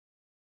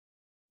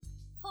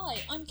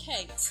Hi, I'm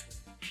Kate.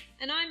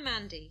 And I'm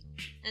Mandy,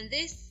 and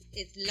this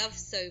is Love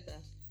Sober,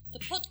 the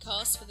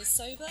podcast for the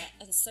sober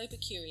and sober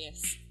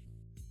curious.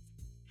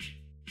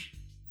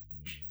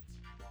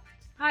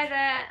 Hi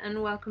there,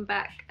 and welcome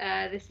back.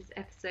 This is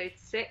episode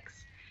 6.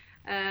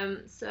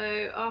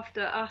 So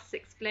after us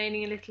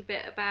explaining a little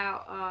bit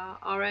about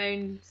our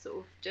own sort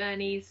of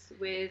journeys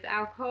with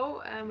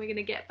alcohol, we're going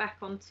to get back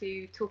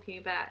onto talking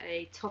about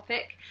a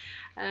topic.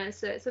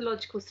 So it's a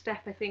logical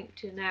step, I think,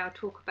 to now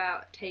talk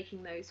about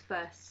taking those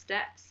first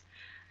steps,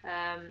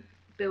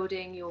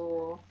 building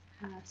your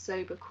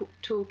sober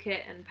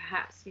toolkit, and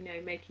perhaps,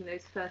 making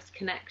those first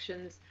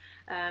connections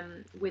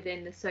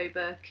within the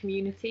sober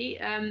community.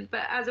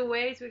 But as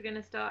always, we're going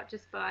to start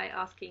just by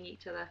asking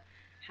each other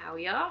how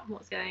we are,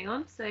 what's going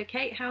on. So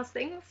Kate, how's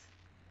things?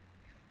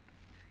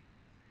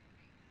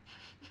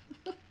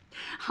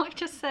 I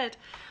just said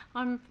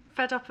I'm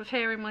fed up of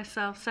hearing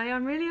myself say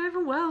I'm really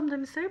overwhelmed,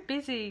 I'm so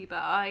busy,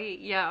 but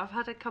I've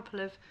had a couple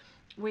of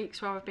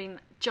weeks where I've been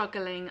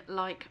juggling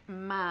like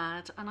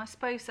mad, and I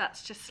suppose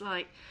that's just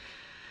like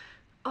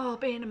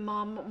being a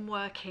mum and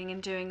working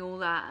and doing all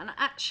that. And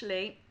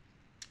actually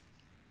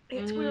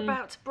we're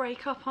about to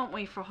break up, aren't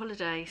we, for a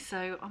holiday,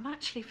 so I'm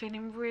actually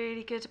feeling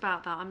really good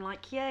about that. I'm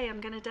like, yay,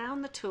 I'm going to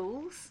down the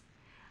tools.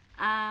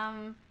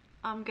 I'm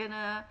going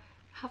to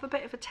have a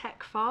bit of a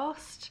tech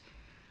fast,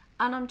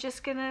 and I'm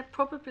just going to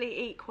probably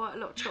eat quite a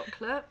lot of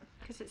chocolate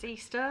because it's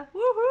Easter.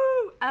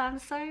 Woohoo!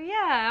 And so,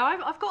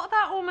 I've got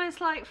that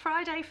almost like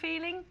Friday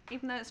feeling,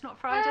 even though it's not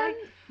Friday.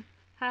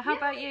 How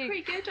about you?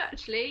 Pretty good,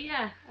 actually,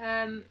 yeah.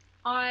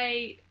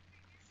 I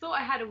thought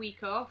I had a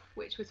week off,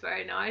 which was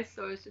very nice.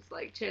 So I was just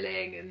like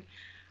chilling and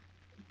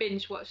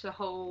binge watched the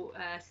whole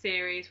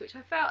series, which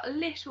I felt a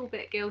little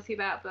bit guilty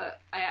about,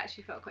 but I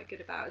actually felt quite good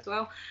about as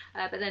well.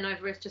 But then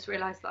I've just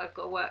realised that I've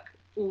got to work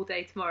all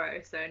day tomorrow,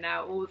 so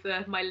now all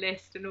my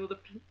list and all the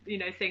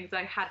things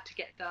I had to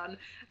get done,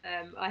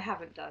 I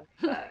haven't done.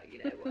 But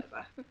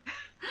whatever.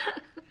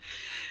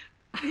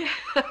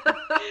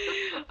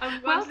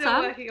 I'm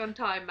still working on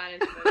time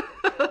management.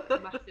 It's a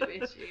massive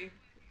issue.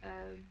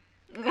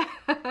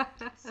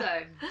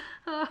 So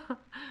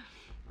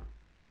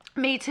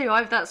me too.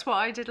 That's what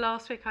I did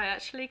last week. I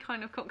actually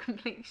kind of got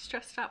completely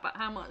stressed out about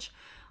how much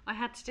I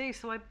had to do,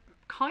 so I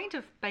kind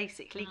of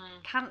basically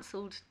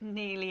cancelled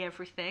nearly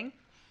everything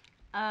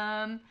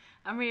and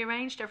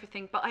rearranged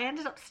everything, but I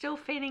ended up still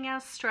feeling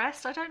as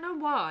stressed. I don't know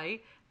why.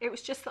 It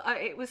was just that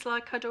it was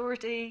like I'd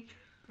already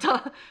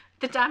done,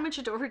 the damage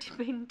had already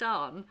been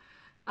done,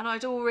 and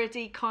I'd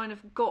already kind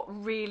of got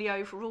really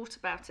overwrought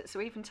about it,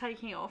 so even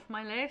taking it off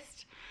my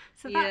list,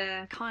 so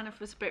that kind of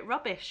was a bit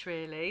rubbish,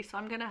 really. So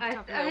I'm going to have a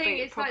little bit. I think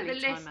it's like the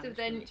list of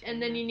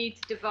then you need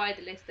to divide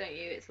the list, don't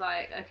you? It's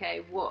like,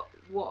 okay, what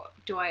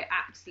do I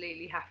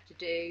absolutely have to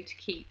do to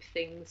keep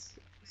things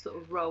sort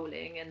of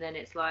rolling, and then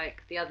it's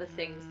like the other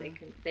things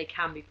they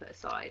can be put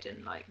aside,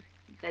 and like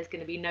there's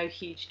going to be no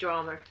huge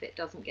drama if it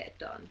doesn't get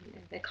done.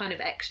 They're kind of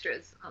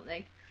extras, aren't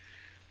they?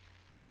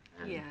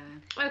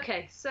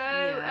 Okay, so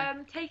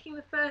taking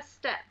the first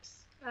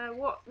steps,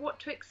 what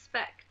to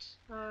expect,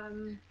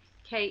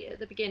 Kate, at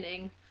the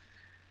beginning?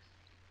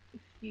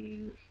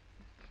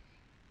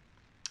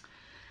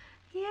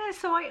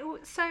 So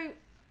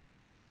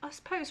I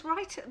suppose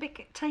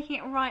taking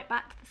it right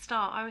back to the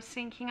start, I was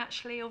thinking,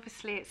 actually,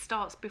 obviously it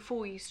starts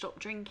before you stop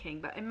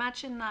drinking, but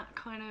imagine that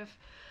kind of,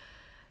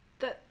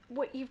 that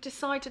what you've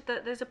decided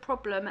that there's a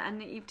problem,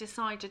 and that you've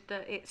decided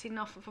that it's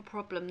enough of a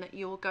problem that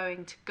you're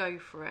going to go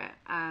for it,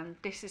 and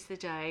this is the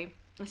day,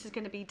 this is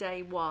going to be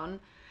day 1.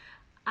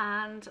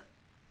 And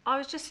I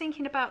was just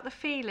thinking about the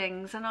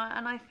feelings, and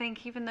I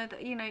think, even though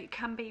that it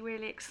can be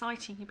really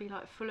exciting, you'd be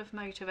like full of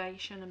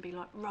motivation and be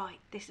like, right,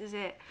 this is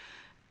it.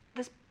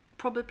 There's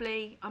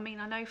probably, I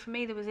know for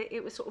me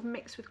it was sort of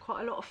mixed with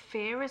quite a lot of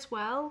fear as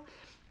well.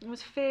 It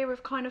was fear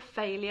of kind of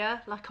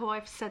failure, like,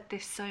 I've said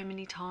this so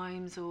many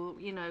times, or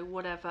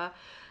whatever,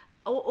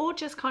 or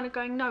just kind of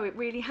going, no, it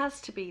really has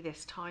to be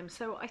this time.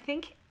 So I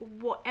think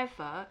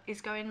whatever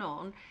is going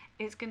on,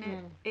 it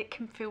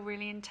can feel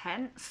really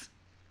intense.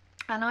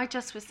 And I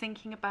just was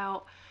thinking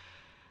about,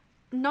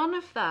 none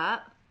of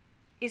that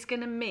is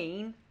going to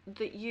mean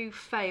that you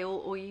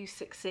fail or you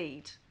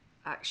succeed,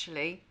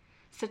 actually.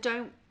 So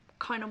don't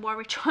kind of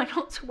try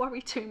not to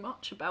worry too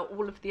much about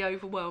all of the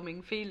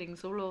overwhelming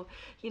feelings, or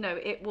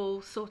it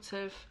will sort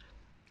of,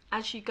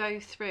 as you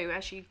go through,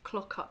 as you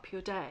clock up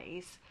your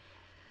days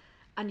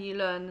and you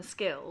learn the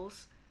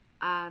skills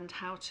and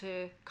how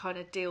to kind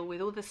of deal with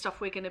all the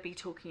stuff we're going to be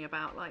talking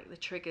about, like the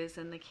triggers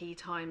and the key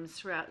times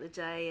throughout the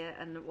day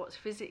and what's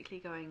physically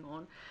going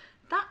on,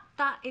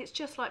 that it's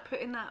just like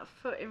putting that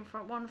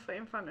one foot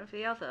in front of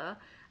the other,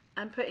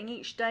 and putting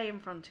each day in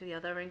front of the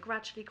other, and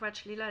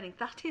gradually learning.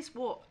 That is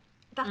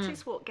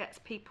what gets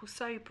people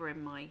sober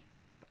and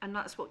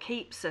that's what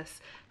keeps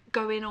us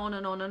going on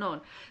and on and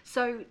on.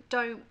 So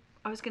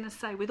I was going to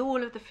say, with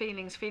all of the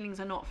feelings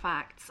are not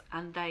facts,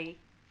 and they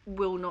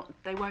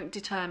won't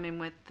determine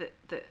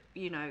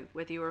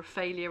whether you're a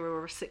failure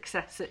or a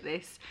success at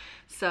this.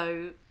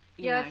 So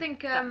I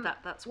think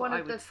that's what one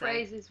I of would the say.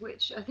 phrases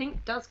which I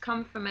think does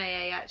come from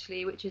AA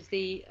actually, which is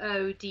the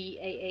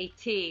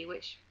ODAAT,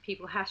 which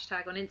people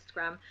hashtag on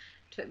Instagram.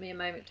 Took me a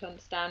moment to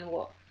understand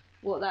what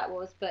that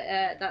was, but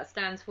that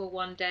stands for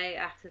one day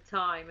at a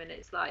time, and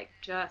it's like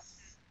just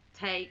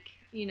take,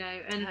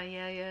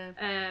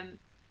 and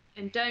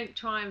don't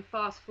try and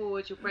fast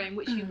forward your brain,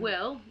 which you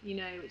will,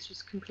 it's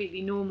just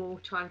completely normal.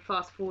 Try and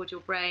fast forward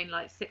your brain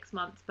like 6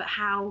 months, but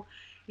how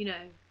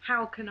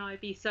can I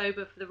be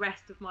sober for the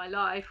rest of my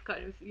life?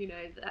 Kind of,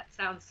 that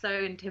sounds so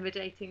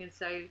intimidating and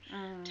so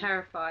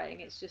terrifying.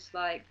 It's just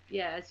like,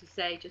 as you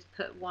say, just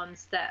put one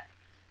step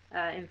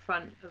in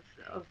front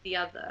of the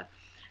other.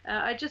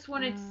 I just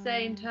wanted to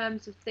say, in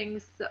terms of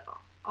things that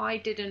I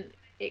didn't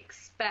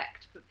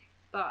expect,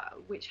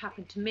 but which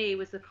happened to me,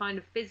 was the kind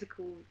of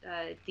physical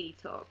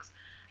detox,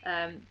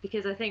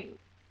 because I think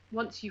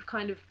once you've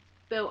kind of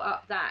built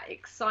up that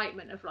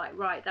excitement of like,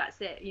 right,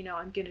 that's it,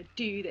 I'm gonna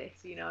do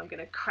this, I'm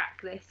gonna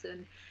crack this,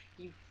 and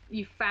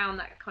you've found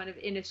that kind of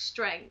inner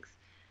strength,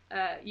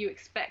 you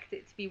expect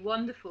it to be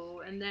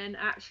wonderful, and then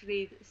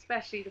actually,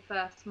 especially the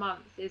first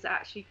month, is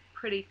actually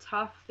pretty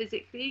tough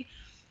physically,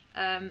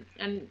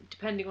 and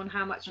depending on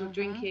how much you're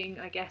drinking,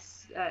 I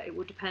guess it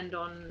will depend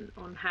on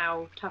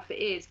how tough it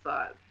is.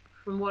 But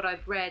from what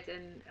I've read,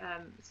 and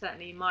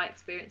certainly my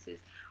experiences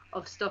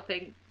of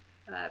stopping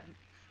a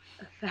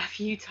fair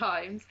few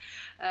times,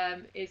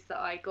 is that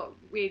I got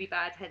really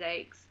bad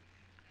headaches.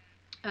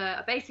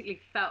 I basically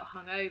felt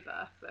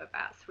hungover for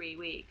about 3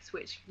 weeks,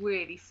 which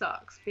really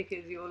sucks,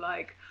 because you're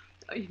like,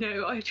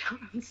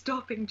 I'm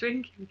stopping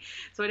drinking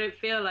so I don't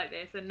feel like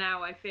this, and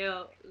now I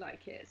feel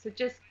like it. So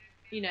just,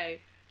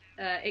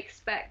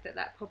 expect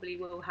that probably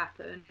will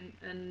happen,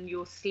 and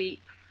your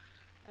sleep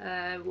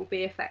will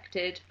be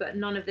affected, but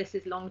none of this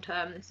is long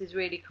term. This is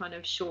really kind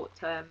of short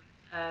term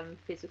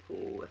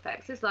physical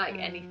effects. It's like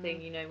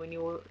anything, when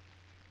you're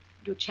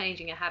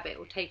changing a habit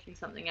or taking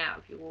something out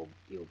of your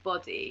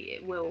body,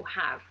 it will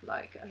have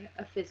like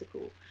a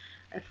physical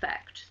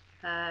effect.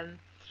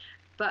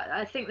 But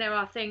I think there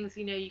are things,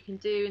 you can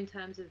do in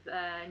terms of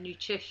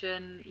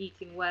nutrition,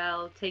 eating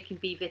well, taking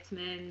B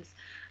vitamins.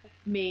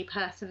 Me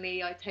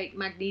personally, I take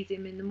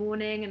magnesium in the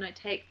morning and I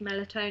take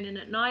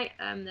melatonin at night.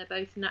 They're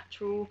both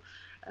natural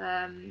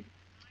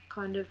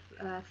kind of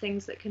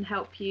things that can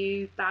help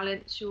you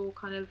balance your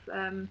kind of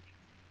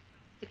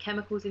the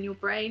chemicals in your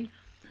brain.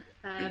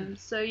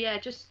 So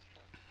just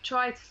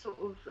try to sort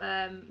of,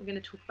 we're going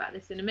to talk about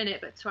this in a minute,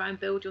 but try and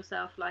build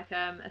yourself like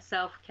a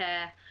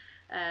self-care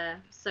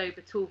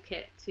sober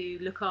toolkit to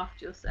look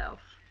after yourself,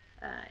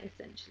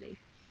 essentially.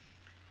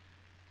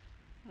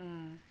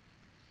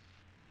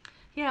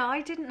 Yeah,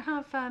 I didn't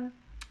have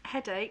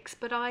headaches,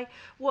 but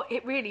what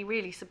it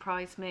really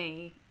surprised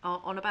me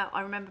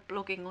I remember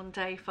blogging on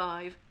day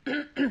 5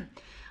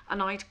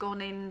 and I'd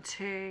gone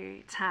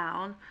into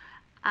town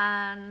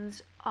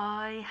and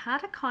I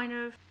had a kind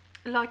of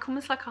like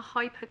almost like a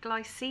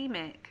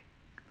hyperglycemic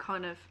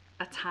kind of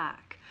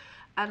attack,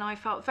 and I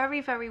felt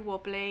very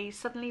wobbly,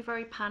 suddenly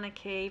very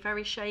panicky,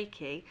 very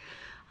shaky,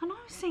 and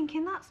I was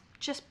thinking, that's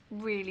just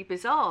really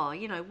bizarre,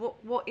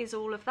 what is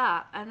all of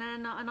that?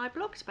 And I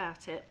blogged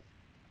about it,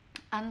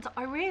 and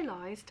I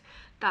realised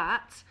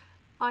that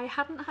I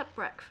hadn't had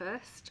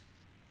breakfast,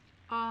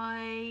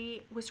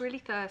 I was really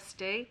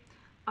thirsty,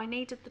 I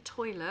needed the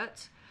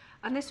toilet,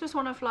 and this was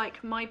one of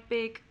like my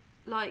big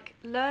like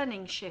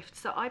learning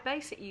shifts, that I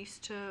basically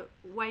used to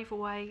wave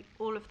away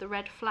all of the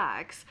red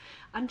flags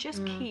and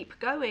just keep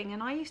going,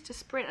 and I used to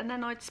sprint, and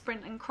then I'd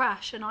sprint and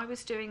crash, and I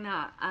was doing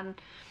that.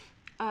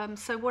 And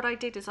so what I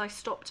did is I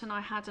stopped and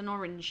I had an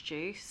orange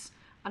juice,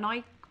 and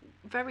I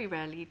very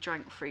rarely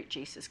drank fruit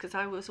juices because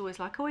I was always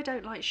like, I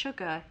don't like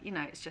sugar,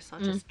 it's just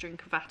I'll just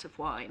drink a vat of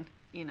wine,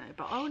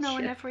 but I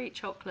never eat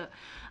chocolate.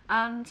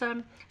 And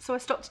so I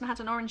stopped and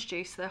had an orange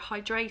juice, so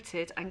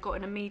hydrated and got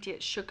an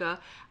immediate sugar,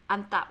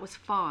 and that was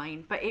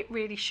fine, but it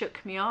really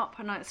shook me up.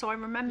 And so I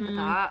remember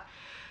that,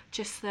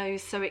 just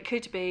those, so it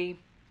could be,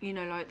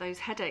 like those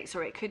headaches,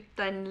 or it could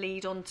then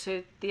lead on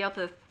to the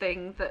other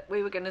thing that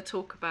we were going to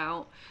talk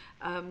about,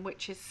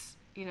 which is,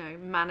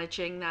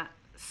 managing that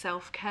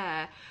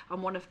self-care.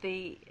 And one of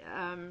the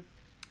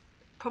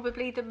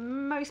probably the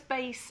most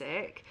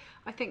basic,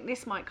 I think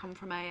this might come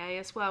from AA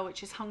as well,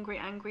 which is hungry,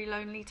 angry,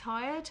 lonely,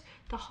 tired,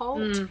 the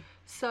HALT.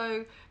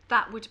 So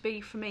that would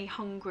be for me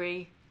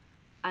hungry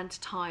and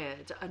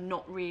tired, and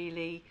not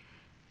really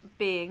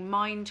being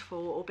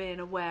mindful or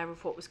being aware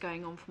of what was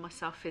going on for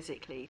myself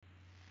physically.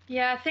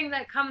 Yeah, I think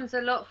that comes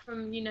a lot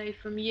from,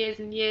 from years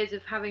and years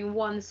of having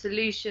one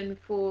solution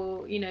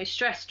for,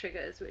 stress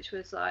triggers, which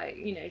was like,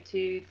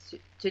 to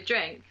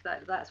drink.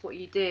 That's what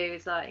you do,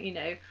 is like,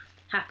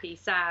 happy,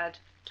 sad,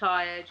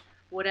 tired,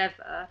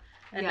 whatever.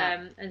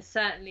 And and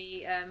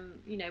certainly,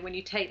 when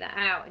you take that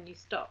out and you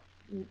stop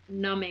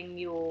numbing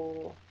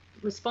your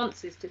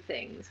responses to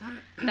things,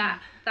 that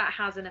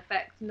has an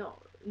effect,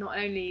 not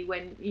only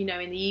when, in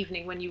the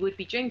evening when you would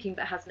be drinking,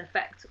 but has an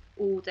effect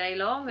all day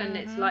long. And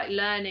it's like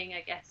learning,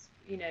 I guess,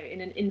 in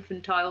an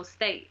infantile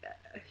state,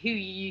 who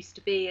you used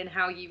to be and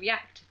how you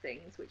react to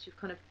things, which you've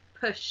kind of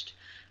pushed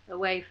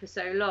away for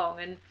so long.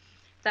 And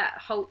that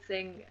whole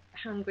thing,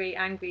 hungry,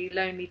 angry,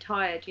 lonely,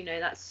 tired,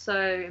 that's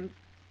so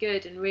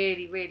good and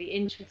really, really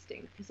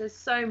interesting, because there's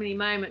so many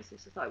moments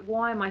it's just like,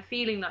 why am I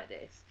feeling like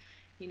this?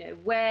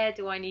 Where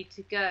do I need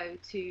to go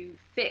to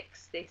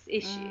fix this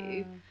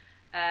issue?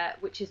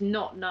 Which is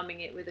not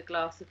numbing it with a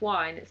glass of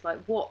wine. It's like,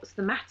 what's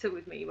the matter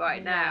with me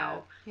right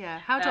now? Yeah.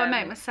 How do I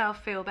make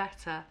myself feel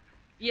better?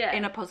 Yeah.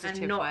 In a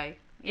positive way.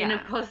 In a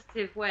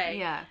positive way.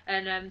 Yeah.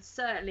 And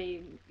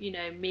certainly,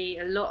 me,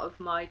 a lot of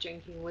my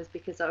drinking was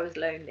because I was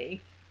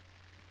lonely.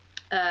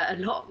 A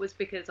lot was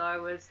because I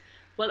was,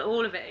 well,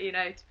 all of it,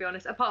 to be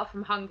honest, apart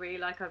from hungry,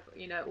 like I've,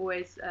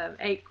 always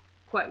ate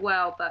quite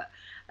well, but,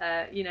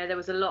 there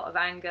was a lot of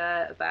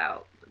anger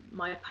about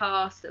my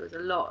past. There was a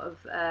lot of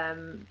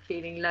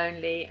feeling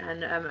lonely,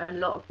 and a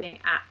lot of being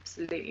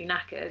absolutely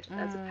knackered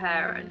as a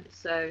parent.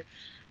 So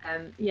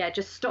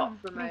just stop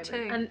for a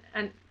moment,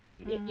 and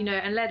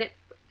and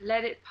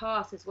let it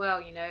pass as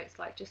well. It's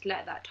like, just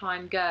let that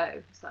time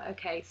go. It's like,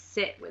 okay,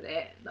 sit with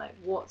it, like,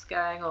 what's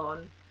going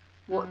on,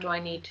 what do I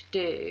need to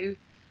do?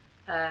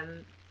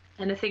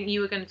 And I think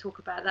you were going to talk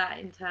about that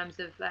in terms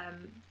of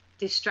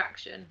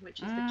distraction, which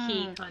is the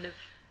key kind of.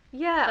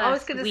 Yeah, I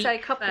was going to say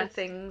a couple of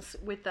things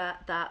with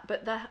that,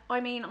 but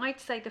I'd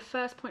say the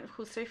first point, of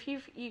course. So if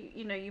you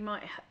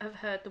might have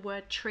heard the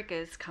word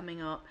triggers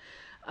coming up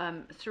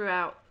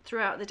throughout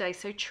the day.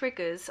 So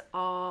triggers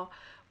are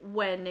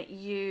when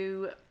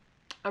you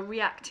are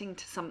reacting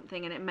to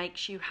something and it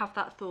makes you have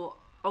that thought,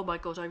 oh my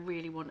God, I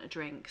really want a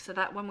drink. So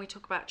that when we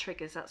talk about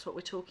triggers, that's what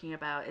we're talking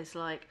about, is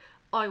like,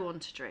 I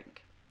want a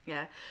drink.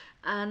 Yeah.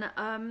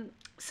 And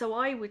so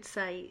I would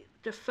say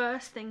the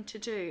first thing to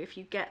do if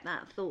you get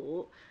that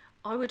thought,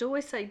 I would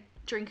always say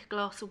drink a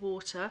glass of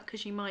water,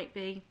 because you might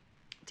be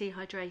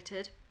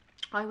dehydrated.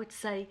 I would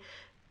say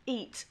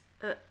eat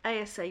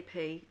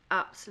ASAP,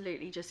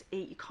 absolutely just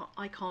eat.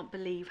 I can't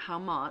believe how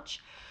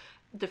much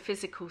the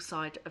physical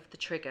side of the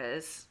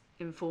triggers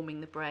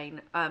informing the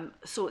brain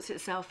sorts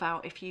itself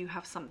out if you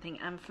have something.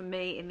 And for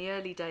me, in the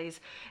early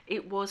days,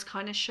 it was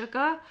kind of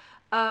sugar,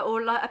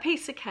 or like a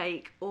piece of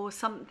cake, or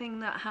something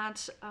that had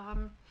I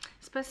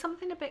suppose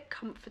something a bit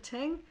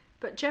comforting,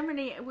 but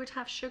generally it would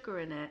have sugar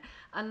in it.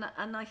 And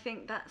I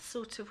think that's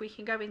sort of, we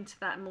can go into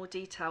that in more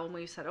detail, and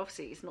we've said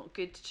obviously it's not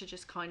good to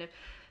just kind of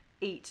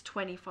eat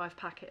 25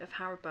 packet of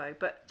Haribo,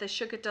 but the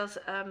sugar does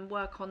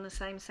work on the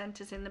same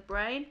centres in the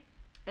brain,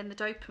 in the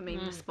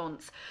dopamine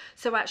response.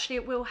 So actually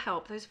it will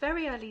help. Those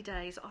very early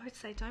days, I would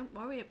say, don't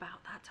worry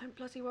about that. Don't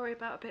bloody worry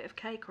about a bit of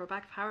cake or a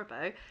bag of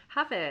Haribo.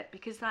 Have it,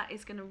 because that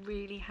is going to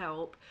really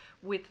help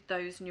with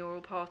those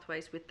neural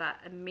pathways, with that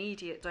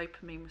immediate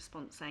dopamine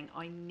response saying,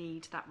 I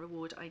need that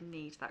reward, I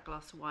need that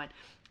glass of wine.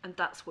 And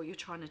that's what you're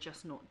trying to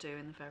just not do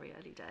in the very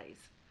early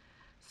days.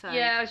 So,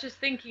 yeah, I was just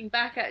thinking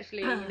back,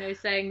 actually,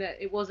 saying that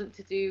it wasn't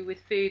to do with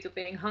food or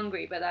being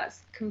hungry, but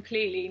that's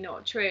completely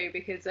not true,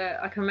 because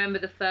I can remember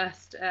the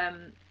first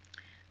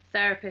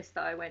therapist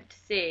that I went to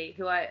see,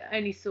 who I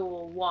only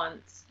saw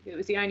once. It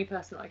was the only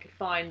person that I could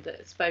find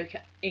that spoke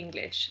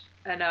English,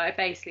 and I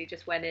basically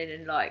just went in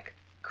and like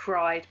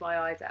cried my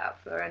eyes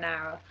out for an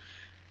hour,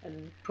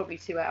 and probably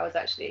 2 hours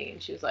actually.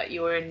 And she was like,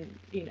 "You're in,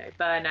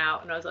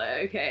 burnout," and I was like,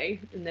 "Okay."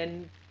 And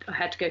then I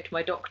had to go to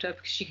my doctor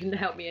because she couldn't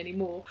help me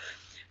anymore.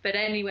 But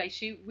anyway,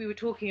 we were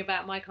talking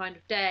about my kind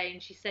of day,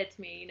 and she said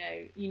to me,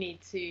 you need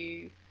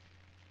to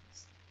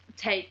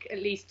take at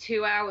least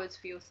 2 hours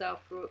for yourself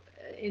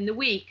in the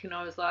week. And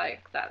I was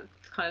like, that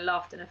kind of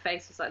laughed in her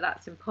face. I was like,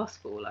 that's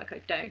impossible. Like,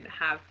 I don't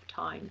have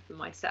time for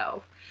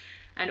myself.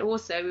 And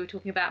also we were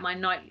talking about my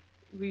night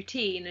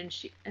routine,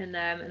 and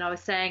I was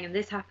saying, and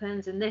this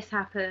happens, and this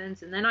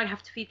happens, and then I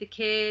have to feed the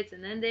kids,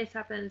 and then this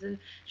happens. And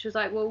she was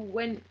like, well,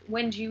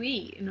 when do you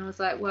eat? And I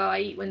was like, well, I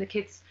eat when the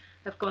kids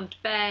have gone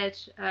to bed,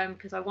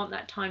 because I want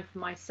that time for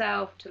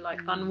myself to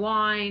like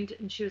unwind.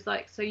 And she was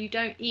like, so you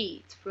don't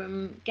eat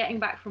from getting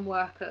back from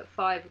work at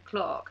 5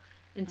 o'clock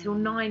until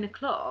 9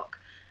 o'clock?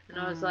 And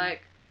I was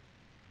like,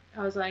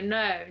 no.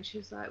 And she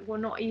was like, well,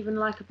 not even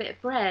like a bit of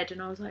bread?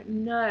 And I was like,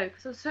 no,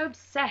 because I was so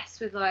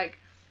obsessed with like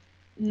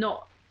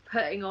not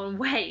putting on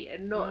weight,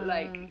 and not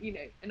like,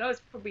 and I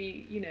was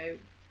probably,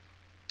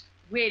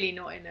 really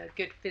not in a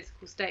good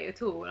physical state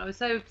at all. And I was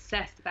so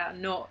obsessed about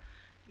not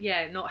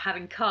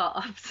having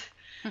carbs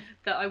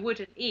that I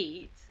wouldn't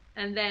eat.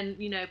 And then,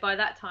 by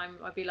that time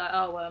I'd be like,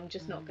 oh, well, I'm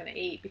just not going to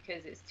eat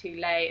because it's too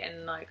late,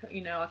 and like,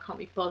 I can't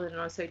be bothered, and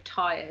I was so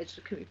tired,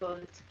 I couldn't be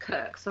bothered to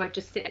cook. So I'd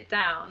just sit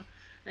down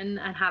and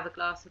have a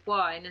glass of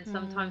wine, and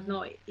sometimes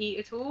not eat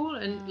at all,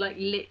 and like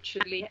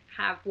literally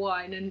have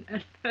wine,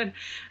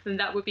 and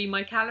that would be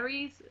my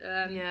calories.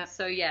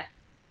 So yeah,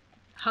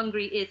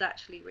 hungry is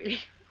actually really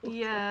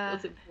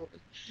was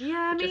important.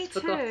 Yeah, me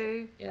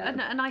too. Yeah.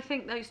 And I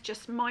think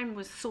mine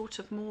was sort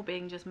of more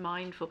being just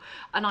mindful,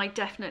 and I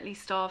definitely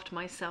starved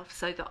myself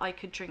so that I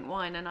could drink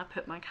wine, and I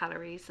put my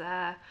calories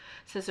there.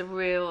 So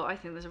I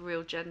think there's a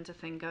real gender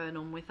thing going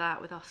on with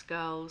that, with us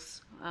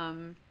girls.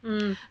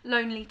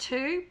 Lonely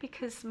too,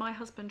 because my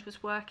husband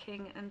was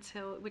working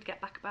until we'd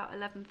get back about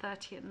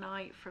 11:30 at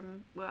night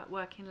from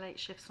working late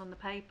shifts on the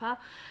paper.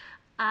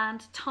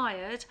 and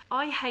tired.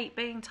 I hate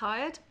being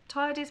tired.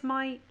 Tired is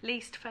my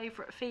least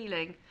favourite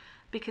feeling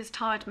because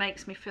tired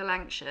makes me feel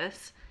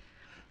anxious.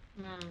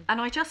 And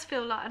I just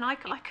feel like, and I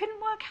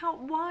couldn't work out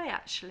why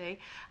actually,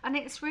 and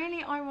it's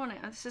really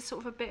ironic. This is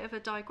sort of a bit of a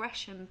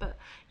digression, but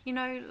you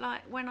know,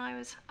 like when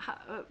I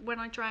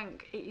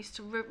drank, it used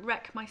to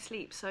wreck my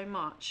sleep so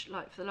much,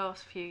 like for the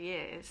last few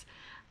years,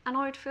 and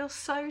I would feel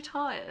so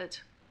tired,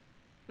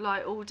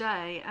 like all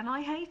day, and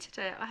I hated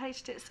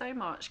it so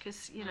much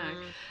because you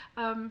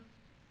know.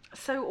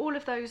 So all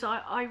of those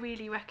I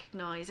really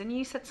recognise. And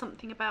you said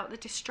something about the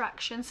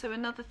distraction. So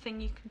another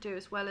thing you can do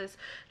as well as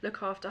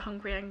look after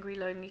hungry, angry,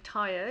 lonely,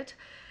 tired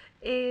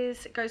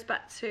is it goes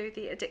back to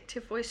the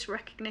addictive voice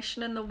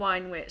recognition and the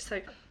wine witch.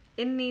 So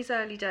in these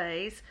early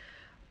days,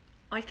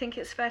 I think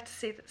it's fair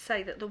to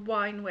say that the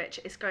wine witch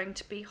is going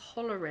to be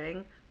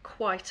hollering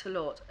quite a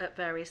lot at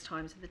various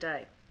times of the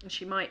day. And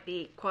she might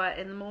be quiet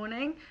in the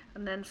morning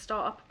and then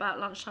start up about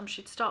lunchtime.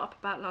 She'd start up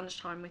about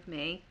lunchtime with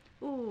me.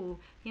 Oh,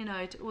 you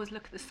know, to always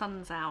look at the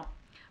sun's out.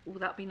 Oh,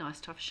 that'd be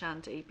nice to have a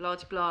shandy, blah,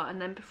 blah, blah. And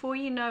then before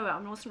you know it, I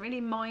wasn't really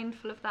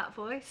mindful of that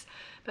voice,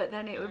 but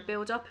then it would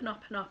build up and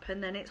up and up,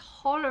 and then it's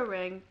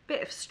hollering,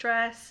 bit of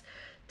stress,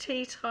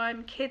 tea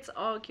time, kids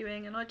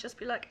arguing, and I'd just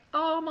be like,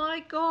 oh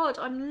my God,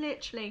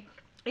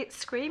 it's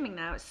screaming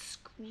now, it's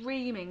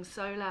screaming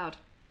so loud.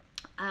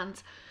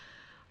 And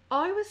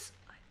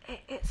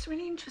it's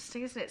really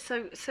interesting, isn't it?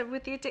 So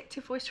with the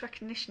addictive voice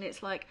recognition,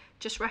 it's like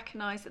just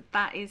recognise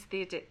that is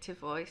the addictive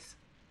voice,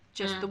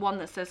 just the one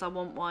that says I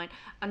want wine,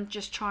 and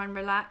just try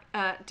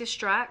and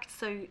distract.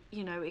 So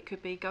you know, it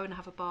could be go and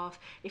have a bath.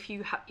 If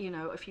you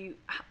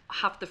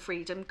have the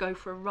freedom, go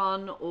for a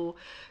run or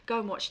go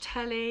and watch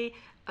telly,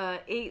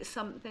 eat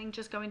something,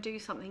 just go and do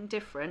something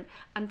different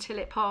until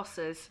it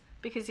passes,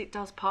 because it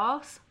does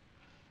pass.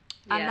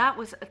 And that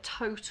was a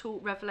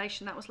total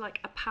revelation. That was like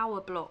a power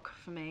block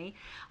for me.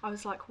 I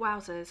was like,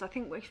 wowzers. I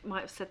think we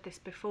might have said this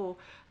before,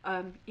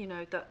 you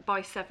know, that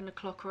by 7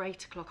 o'clock or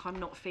 8 o'clock, I'm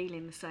not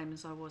feeling the same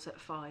as I was at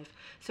 5.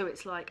 So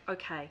it's like,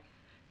 okay,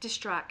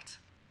 distract,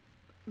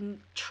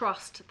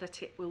 trust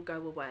that it will go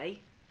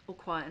away or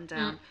quieten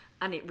down,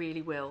 and it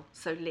really will.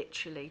 So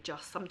literally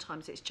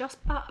sometimes it's just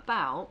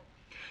about,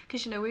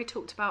 because, you know, we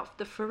talked about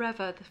the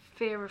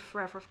fear of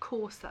forever. Of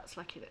course, that's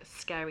like a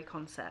scary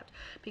concept,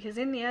 because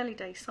in the early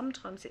days,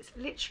 sometimes it's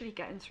literally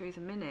getting through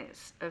the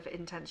minutes of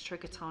intense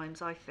trigger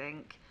times, I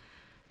think,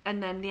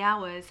 and then the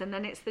hours, and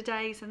then it's the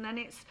days, and then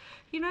it's,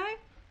 you know,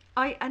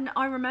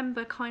 I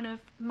remember kind of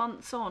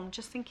months on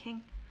just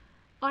thinking,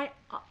 I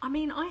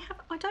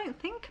don't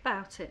think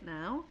about it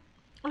now,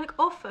 like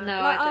often.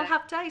 No, like I I'll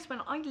have days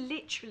when I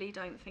literally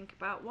don't think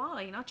about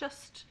wine.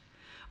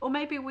 Or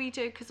maybe we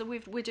do because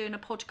we're doing a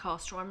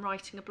podcast, or I'm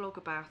writing a blog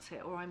about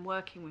it, or I'm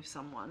working with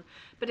someone.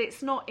 But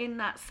it's not in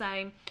that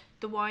same,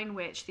 the wine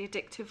witch, the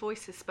addictive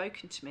voice has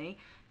spoken to me.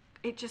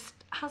 It just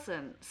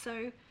hasn't.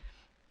 So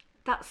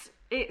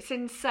it's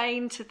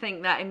insane to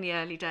think that in the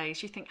early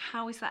days. You think,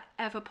 how is that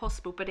ever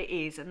possible? But it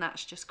is, and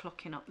that's just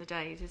clocking up the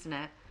days, isn't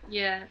it?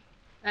 Yeah.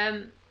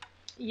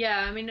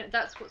 Yeah, I mean,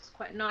 that's what's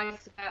quite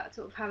nice about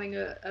sort of having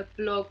a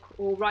blog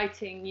or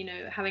writing, you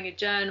know, having a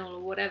journal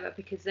or whatever,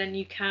 because then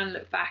you can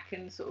look back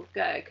and sort of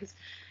go, because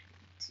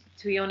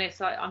to be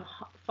honest, I'm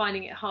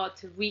finding it hard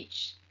to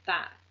reach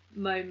that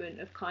moment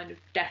of kind of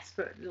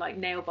desperate, like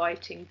nail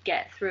biting,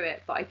 get through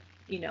it. But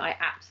I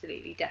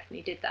absolutely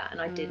definitely did that, and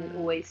I didn't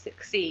always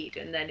succeed.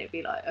 And then it'd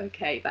be like,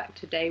 okay, back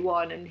to day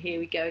one, and here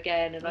we go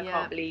again, and I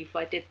can't believe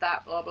I did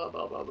that, blah, blah,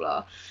 blah, blah,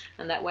 blah.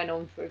 And that went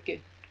on for a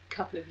good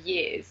couple of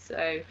years.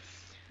 So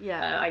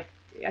I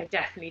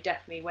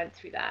definitely went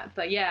through that.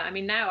 But yeah, I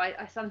mean, now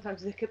I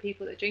sometimes look at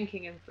people that are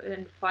drinking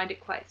and find it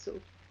quite sort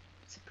of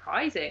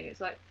surprising. It's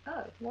like,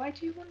 oh, why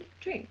do you want to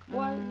drink?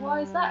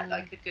 Why is that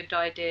like a good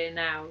idea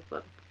now?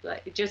 But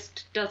like, it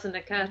just doesn't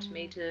occur to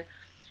me to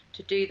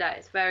do that.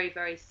 It's very,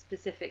 very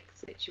specific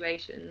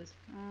situations.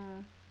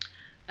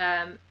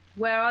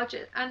 Where I'll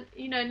just, and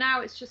you know,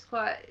 now it's just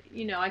quite,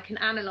 you know, I can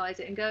analyze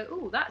it and go,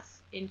 oh,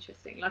 that's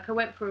interesting. Like I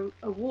went for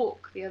a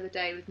walk the other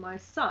day with my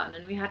son,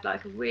 and we had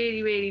like a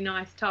really, really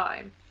nice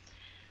time,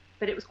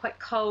 but it was quite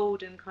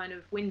cold and kind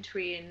of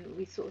wintry, and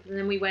and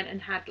then we went and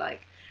had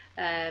like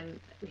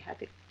we had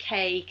a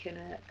cake and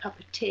a cup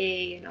of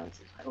tea, and I was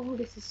just like, oh,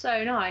 this is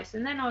so nice.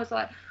 And then I was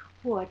like,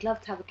 oh, I'd love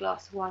to have a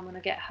glass of wine when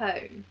I get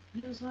home.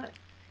 And it was like,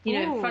 you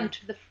know, in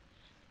front of the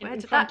where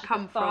did that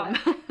come from?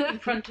 In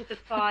front of the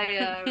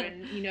fire,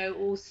 and you know,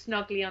 all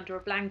snugly under a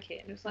blanket.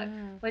 And it was like,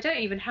 well, I don't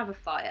even have a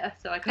fire,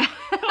 so I can't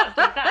do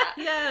that.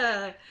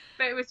 Yeah.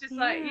 But it was just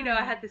like, you know,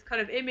 I had this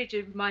kind of image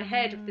in my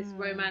head of this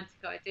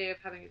romantic idea of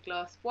having a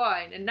glass of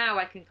wine, and now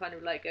I can kind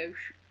of like go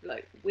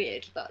like,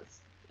 weird,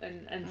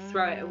 and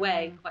throw it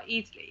away quite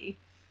easily.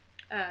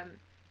 And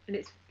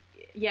it's,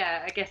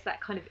 I guess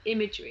that kind of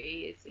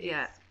imagery is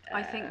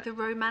I think the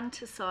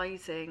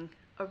romanticising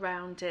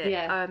around it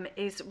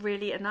is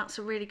really, and that's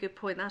a really good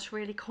point. That's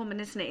really common,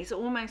 isn't it? It's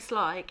almost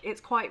like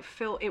it's quite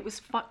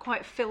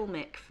quite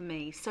filmic for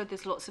me. So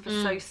there's lots of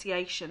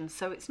associations.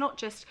 So it's not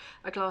just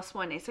a glass of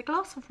wine. It's a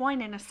glass of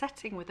wine in a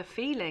setting with a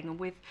feeling and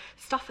with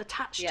stuff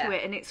attached to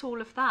it, and it's all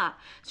of that.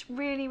 It's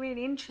really,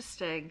 really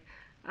interesting.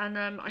 And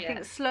I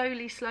think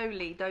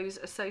slowly those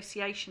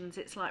associations,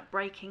 it's like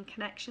breaking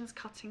connections,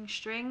 cutting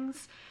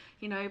strings,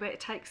 you know. But it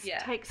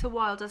takes a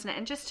while, doesn't it?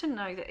 And just to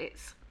know that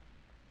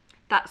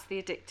that's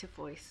the addictive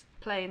voice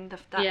playing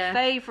that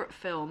favourite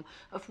film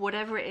of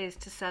whatever it is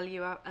to sell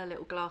you a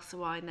little glass of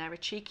wine. They're a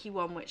cheeky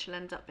one which will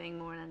end up being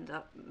more and end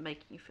up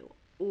making you feel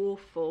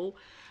awful.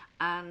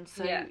 And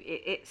so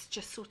it's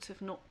just sort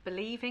of not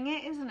believing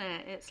it, isn't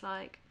it? It's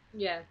like,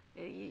 you know,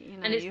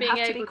 and it's you being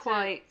have to able be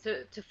quite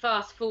to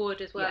fast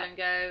forward as well and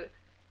go,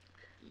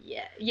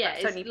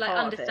 it's like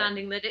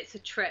understanding that it's a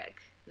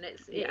trick, and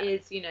it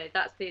is, you know,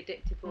 that's the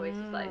addictive voice.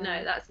 It's like,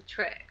 no, that's a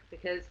trick,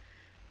 because,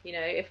 you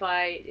know, if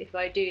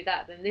I do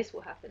that, then this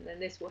will happen, then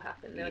this will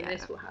happen, then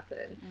this will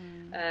happen,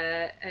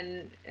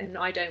 and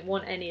I don't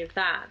want any of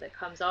that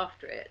comes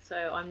after it. So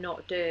I'm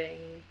not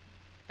doing,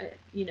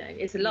 you know,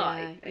 it's a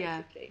lie,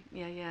 basically.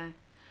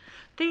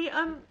 The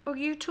well,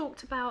 you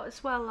talked about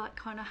as well, like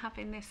kind of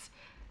having this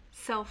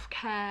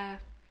self-care,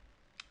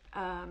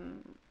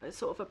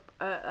 sort of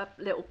a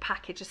little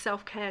package, a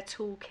self-care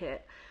toolkit,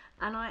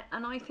 and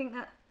I think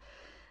that.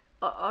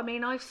 I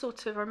mean, I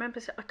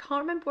remember, I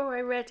can't remember where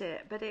I read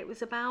it, but it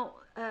was about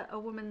a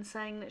woman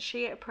saying that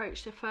she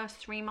approached the first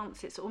 3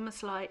 months. It's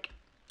almost like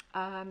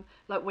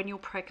when you're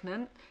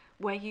pregnant,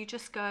 where you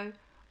just go,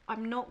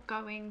 I'm not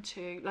going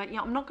to,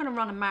 I'm not going to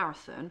run a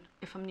marathon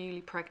if I'm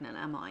newly pregnant,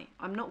 am I?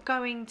 I'm not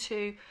going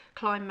to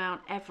climb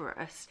Mount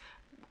Everest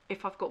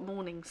if I've got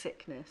morning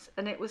sickness.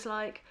 And it was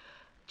like,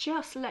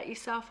 just let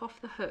yourself off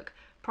the hook.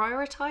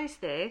 Prioritise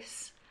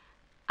this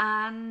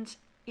and,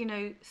 you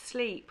know,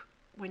 sleep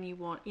when you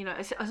want, you know,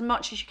 as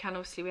much as you can.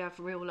 Obviously we have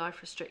real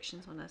life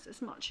restrictions on us.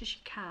 As much as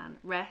you can,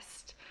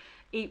 rest,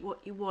 eat what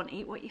you want,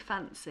 eat what you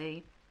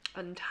fancy,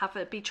 and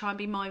try and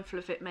be mindful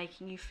of it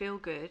making you feel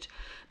good,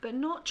 but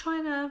not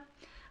trying to,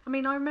 I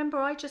mean, I remember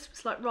I just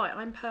was like, right,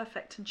 I'm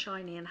perfect and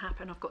shiny and happy,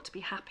 and I've got to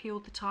be happy all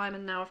the time,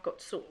 and now I've got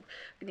to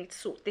we need to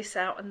sort this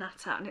out and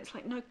that out, and it's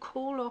like, no,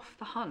 call off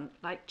the hunt,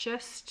 like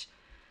just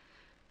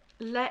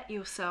let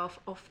yourself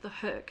off the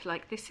hook.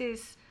 Like, this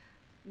is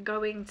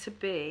going to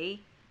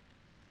be,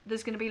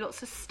 there's going to be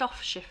lots of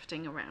stuff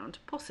shifting around,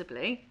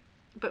 possibly,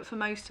 but for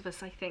most of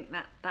us, I think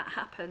that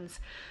happens.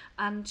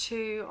 And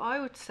I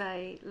would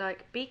say,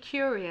 like, be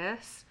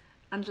curious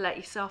and let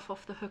yourself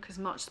off the hook as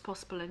much as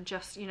possible, and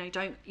just, you know,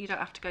 you don't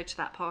have to go to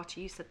that party.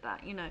 You said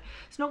that, you know,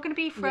 it's not going to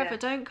be forever.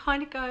 Don't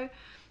kind of go,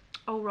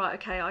 oh right,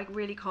 okay, I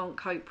really can't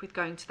cope with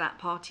going to that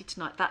party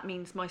tonight. That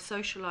means my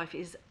social life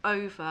is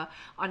over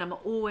and I'm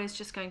always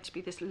just going to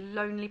be this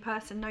lonely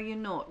person. No, you're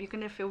not. You're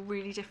going to feel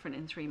really different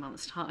in 3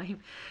 months'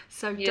 time.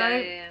 So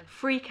don't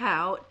freak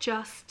out.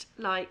 Just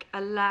like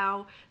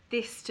allow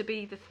this to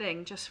be the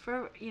thing, just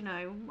for, you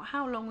know,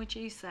 how long would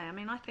you say? I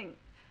mean, I think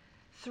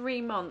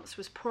 3 months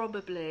was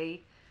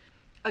probably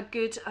a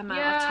good amount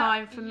of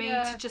time for me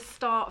to just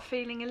start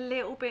feeling a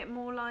little bit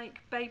more like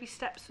baby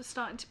steps were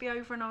starting to be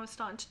over and I was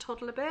starting to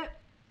toddle a bit.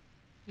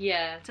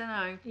 Yeah. Don't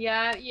know.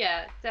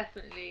 Yeah,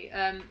 definitely.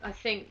 I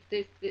think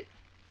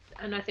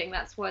and I think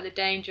that's why the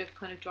danger of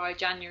kind of dry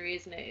January,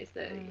 isn't it? Is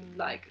that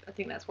like, I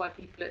think that's why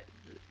people,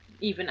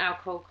 even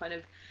alcohol kind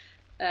of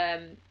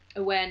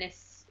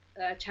awareness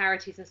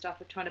charities and stuff,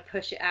 are trying to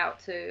push it out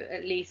to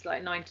at least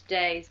like 90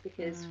 days,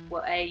 because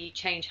well, you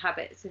change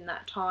habits in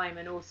that time,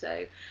 and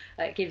also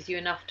it gives you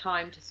enough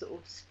time to sort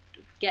of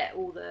get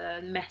all the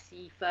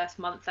messy first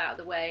months out of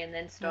the way, and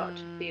then start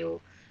to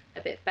feel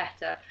a bit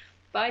better.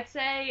 But I'd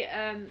say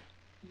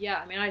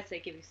I'd say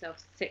give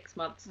yourself 6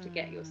 months to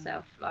get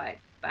yourself like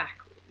back,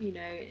 you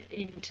know,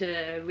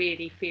 into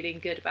really feeling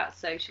good about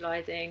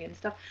socializing and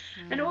stuff.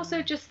 And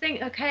also just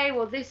think, okay,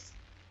 well, this,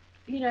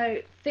 you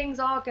know, things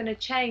are going to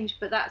change,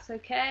 but that's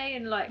okay.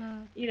 And like,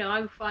 you know,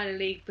 I'm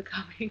finally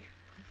becoming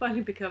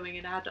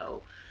an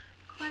adult.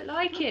 Quite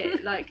like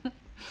it. Like,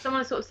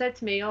 someone sort of said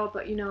to me, oh,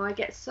 but you know, I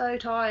get so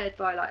tired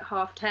by like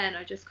 10:30,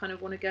 I just kind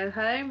of want to go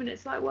home. And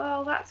it's like,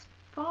 well, that's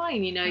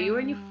fine. You know, you're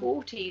in your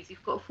 40s,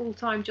 you've got a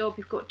full-time job,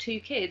 you've got 2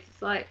 kids.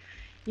 It's like,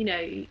 you know,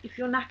 if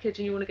you're knackered and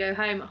you want to go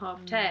home at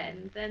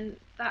 10:30, then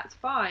that's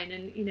fine.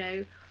 And, you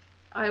know,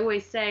 I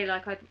always say,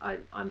 like,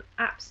 I'm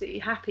absolutely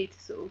happy to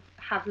sort of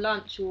have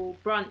lunch or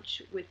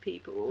brunch with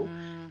people,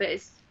 but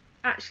it's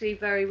actually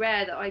very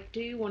rare that I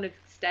do want to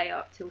stay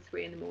up till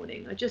 3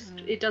 a.m. I just,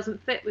 it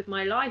doesn't fit with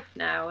my life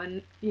now.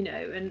 And, you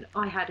know, and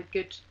I had a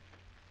good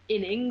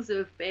innings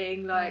of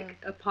being like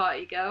a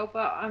party girl,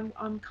 but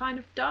I'm kind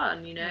of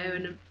done, you know.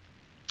 And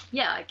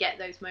I get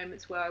those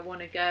moments where I want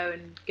to go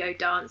and go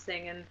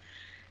dancing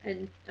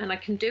and I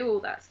can do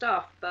all that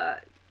stuff,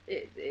 but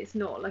it's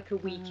not like a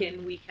week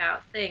in, week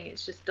out thing. It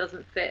just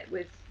doesn't fit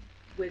with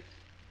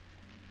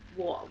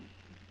what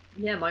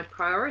my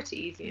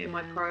priorities, you know.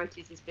 My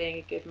priorities is being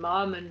a good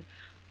mum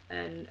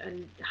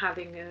and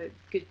having a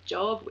good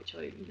job, which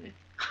I, you know,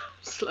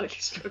 slightly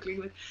struggling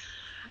with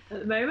at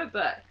the moment,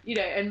 but you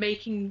know, and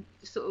making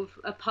sort of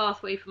a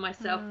pathway for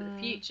myself for the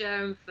future,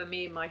 and for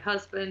me and my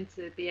husband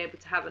to be able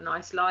to have a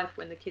nice life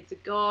when the kids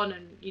are gone,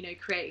 and you know,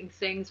 creating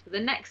things for the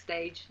next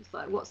stage. It's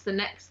like, what's the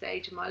next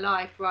stage of my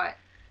life? Right,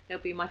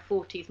 there'll be my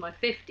 40s, my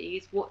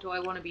 50s. What do I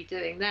want to be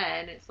doing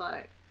then? It's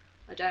like,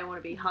 I don't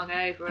want to be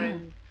hungover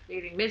and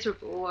feeling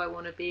miserable. I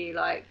want to be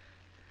like,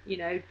 you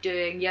know,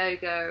 doing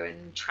yoga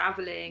and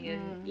traveling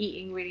and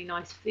eating really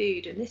nice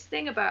food. And this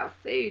thing about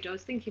food, I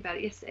was thinking about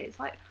it yesterday. It's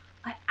like,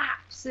 I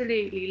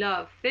absolutely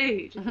love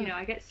food. You know,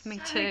 I get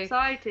so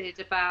excited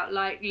about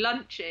like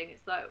lunching.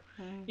 It's like,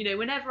 you know,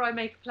 whenever I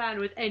make a plan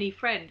with any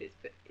friend, it's,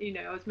 you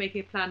know, I was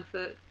making a plan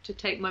to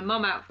take my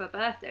mum out for her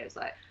birthday. It's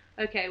like,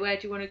 okay, where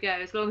do you want to go?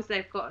 As long as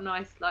they've got a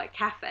nice like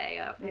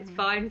cafe, it's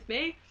fine with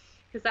me,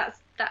 because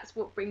that's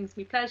what brings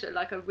me pleasure.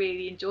 Like, I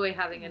really enjoy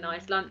having a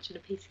nice lunch and a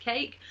piece of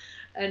cake,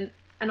 and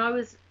I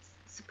was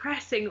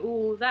suppressing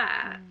all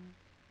that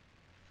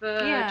for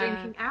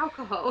drinking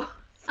alcohol.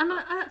 And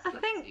I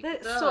think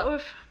that sort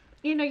of,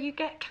 you know, you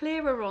get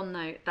clearer on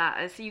that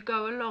as you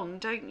go along,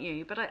 don't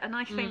you? But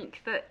I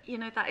think that, you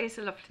know, that is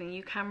a lovely thing.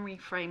 You can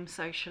reframe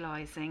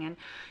socialising, and,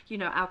 you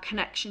know, our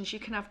connections. You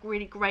can have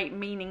really great,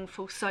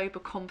 meaningful, sober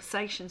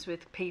conversations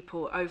with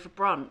people over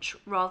brunch,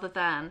 rather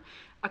than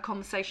a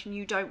conversation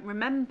you don't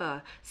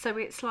remember. So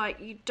it's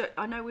like,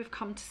 I know we've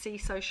come to see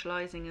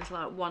socialising as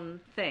like one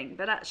thing,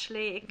 but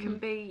actually it can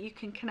be, you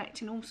can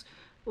connect in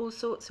all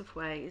sorts of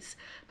ways.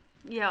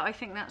 Yeah, I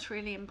think that's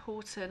really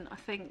important. I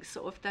think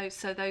sort of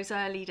those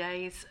early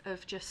days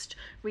of just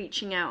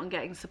reaching out and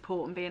getting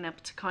support and being able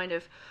to kind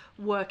of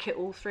work it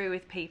all through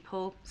with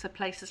people. So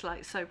places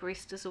like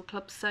Soberistas or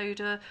Club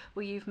Soda,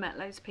 where you've met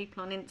loads of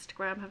people on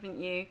Instagram, haven't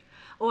you?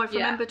 Or I've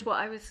remembered what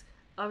I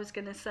was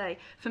going to say.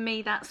 For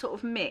me, that sort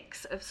of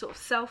mix of sort of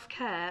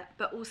self-care,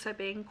 but also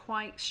being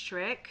quite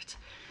strict.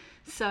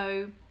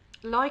 So,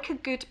 like a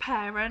good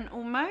parent,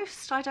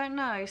 almost, I don't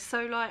know.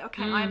 So, like,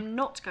 okay, I'm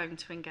not going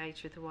to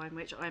engage with the wine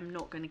witch. I'm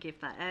not going to give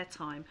that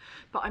airtime.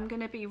 But I'm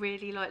going to be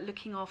really, like,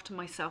 looking after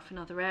myself in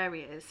other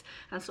areas,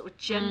 and sort of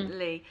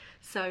gently.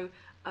 So,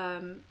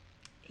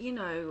 you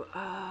know,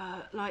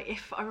 like,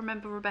 if I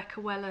remember Rebecca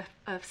Weller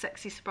of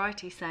Sexy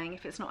Sobriety saying,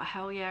 if it's not a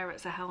hell yeah,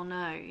 it's a hell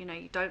no. You know,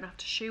 you don't have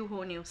to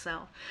shoehorn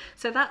yourself.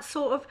 So that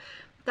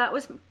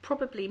was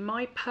probably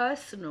my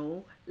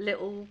personal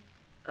little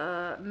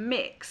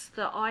mix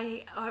that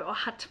I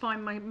had to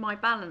find my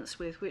balance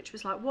with, which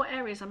was like, what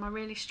areas am I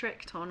really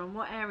strict on, and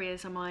what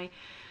areas am I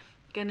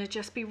going to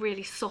just be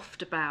really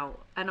soft about?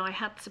 And I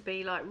had to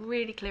be like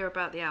really clear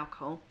about the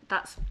alcohol.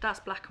 That's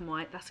black and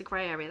white. That's a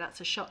grey area.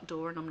 That's a shut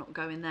door, and I'm not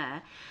going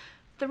there.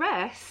 The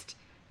rest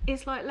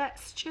is like,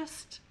 let's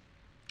just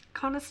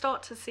kind of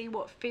start to see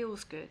what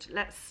feels good.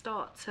 Let's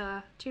start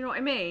to, do you know what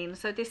I mean?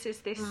 So this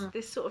is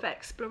this sort of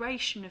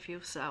exploration of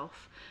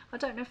yourself. I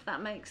don't know if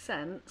that makes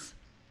sense.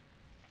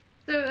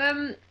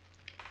 So,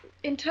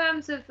 in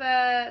terms of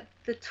the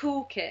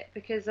toolkit,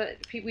 because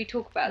we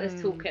talk about this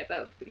toolkit,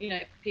 but you know,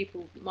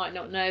 people might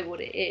not know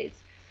what it is.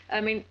 I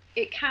mean,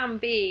 it can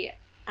be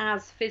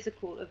as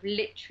physical of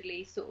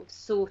literally sort of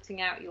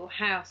sorting out your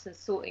house and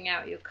sorting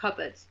out your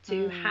cupboards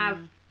to have,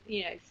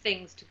 you know,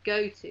 things to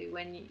go to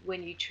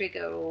when you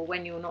trigger, or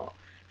when you're not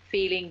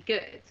feeling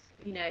good.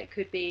 You know, it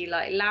could be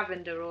like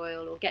lavender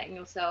oil, or getting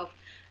yourself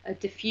a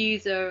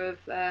diffuser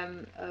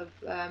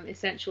of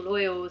essential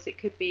oils. It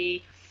could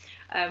be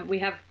we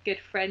have a good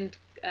friend,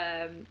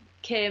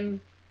 Kim,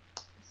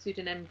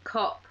 pseudonym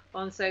Cop,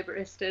 on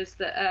Soberistas,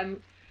 that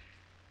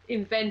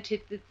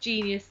invented the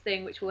genius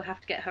thing, which we'll have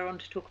to get her on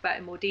to talk about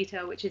in more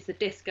detail, which is the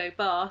disco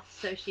bath.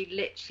 So she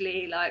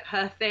literally, like,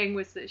 her thing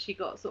was that she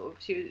got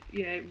you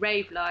know,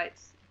 rave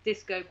lights,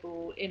 disco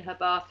ball in her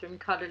bathroom,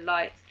 coloured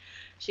lights.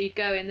 She'd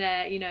go in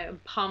there, you know,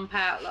 and pump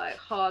out like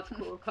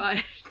hardcore kind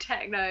of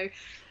techno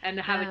and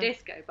have a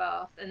disco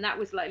bath. And that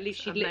was like,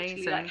 she'd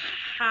literally like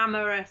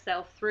hammer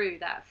herself through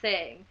that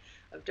thing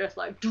of just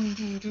like,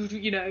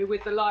 you know,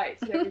 with the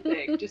lights and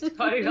everything, just to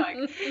kind of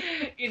like,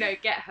 you know,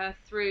 get her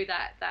through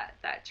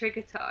that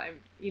trigger time,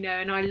 you know.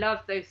 And I love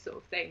those sort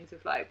of things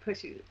of like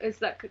pushing.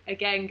 It's like,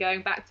 again,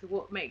 going back to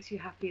what makes you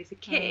happy as a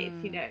kid,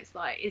 you know. It's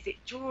like, is it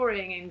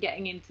drawing and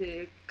getting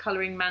into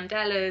colouring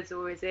mandalas,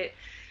 or is it,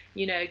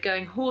 you know,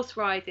 going horse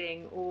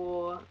riding?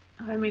 Or,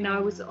 I mean, I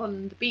was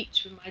on the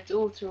beach with my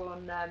daughter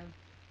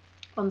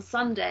on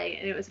Sunday,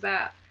 and it was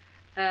about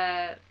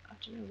I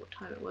don't know what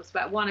time it was,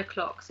 about 1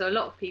 o'clock. So a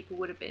lot of people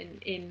would have been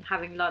in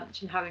having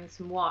lunch and having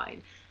some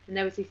wine, and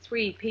there was these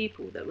 3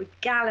 people that were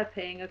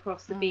galloping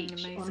across the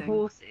beach on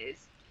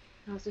horses.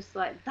 And I was just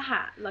like,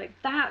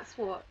 that's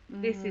what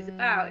this is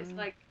about. It's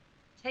like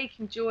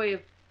taking joy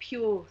of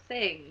pure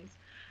things,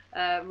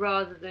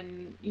 rather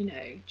than, you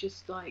know,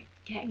 just like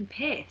getting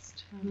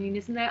pissed. I mean,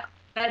 isn't there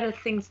better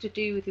things to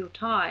do with your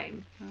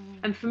time?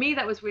 And for me,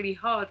 that was really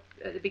hard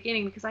at the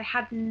beginning, because I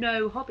had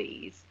no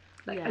hobbies.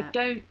 Like,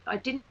 I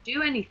didn't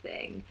do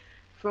anything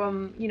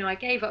from, you know, I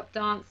gave up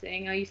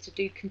dancing. I used to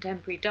do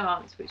contemporary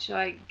dance, which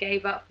I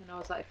gave up when I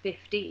was like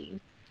 15.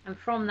 And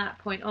from that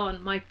point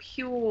on, my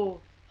pure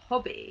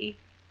hobby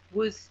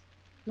was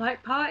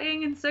like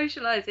partying and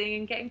socializing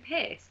and getting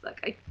pissed.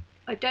 Like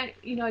I don't,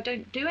 I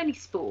don't do any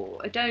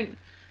sport. I don't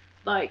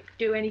like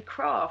do any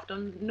craft.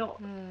 I'm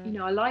not,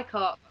 I like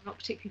art. I'm not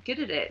particularly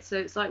good at it. So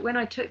it's like when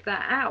I took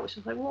that out, I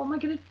was like, what am I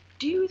going to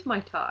do with my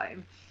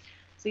time?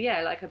 So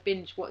yeah, like I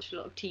binge watch a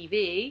lot of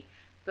TV,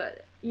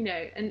 but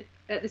and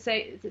at the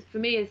same, for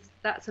me, is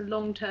that's a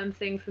long-term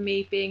thing for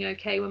me being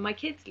okay when my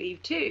kids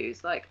leave too.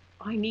 It's like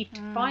I need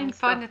to find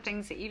the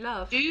things that you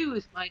love to do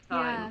with my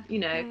time,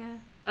 yeah.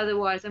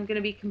 Otherwise I'm going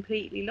to be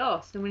completely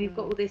lost. And when you've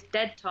got all this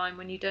dead time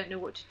when you don't know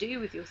what to do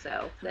with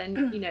yourself,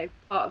 then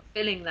part of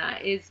filling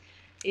that is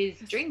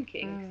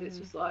drinking, because it's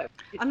just like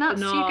and that's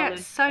you get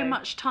so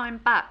much time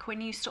back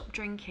when you stop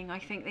drinking. I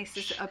think this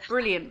is a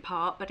brilliant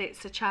part, but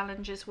it's a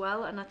challenge as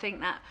well. And I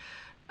think that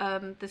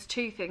there's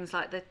two things,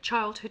 like the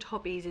childhood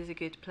hobbies is a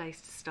good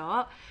place to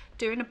start.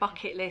 Doing a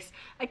bucket list.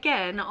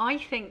 Again, I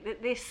think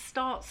that this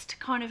starts to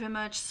kind of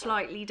emerge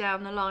slightly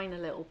down the line a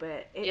little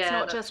bit. It's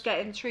not just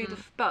getting through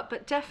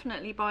but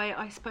definitely by,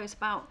 I suppose,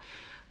 about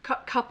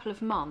couple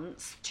of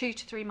months, 2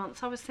 to 3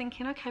 months, I was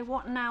thinking, okay,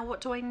 what now?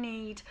 What do I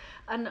need?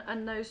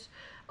 And those,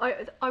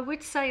 I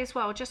would say as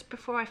well, just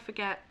before I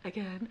forget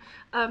again,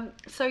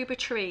 sober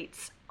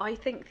treats. I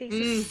think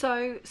these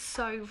are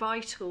so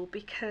vital,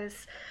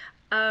 because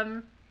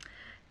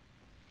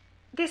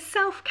this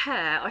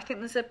self-care, I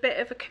think there's a bit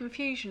of a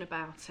confusion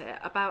about it.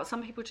 About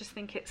some people just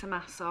think it's a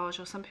massage,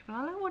 or some people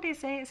are like, what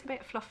is it? It's a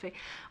bit fluffy.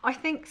 I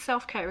think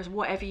self-care is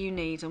whatever you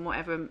need and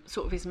whatever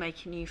sort of is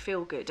making you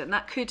feel good. And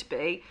that could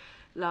be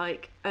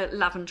like a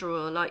lavender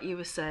oil, like you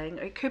were saying.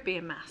 It could be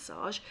a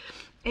massage.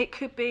 It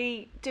could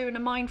be doing a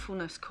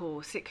mindfulness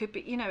course. It could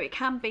be, it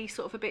can be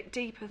sort of a bit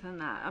deeper than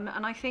that.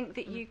 And I think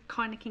that you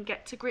kind of can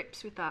get to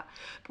grips with that.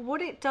 But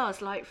what it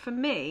does, like for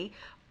me,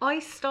 I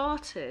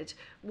started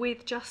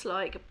with just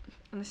like,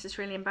 and this is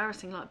really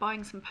embarrassing, like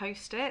buying some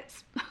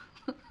Post-its.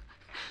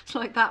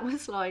 Like that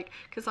was like,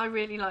 because I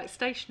really like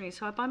stationery,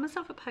 so I buy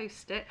myself a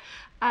Post-it,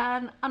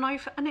 and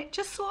it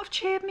just sort of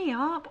cheered me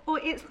up. Or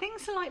it's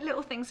things like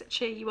little things that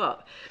cheer you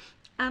up.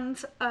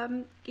 And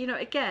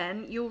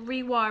again, you're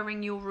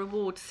rewiring your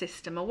reward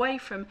system away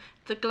from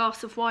the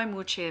glass of wine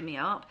will cheer me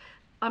up.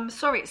 I'm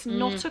sorry, it's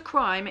not a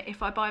crime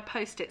if I buy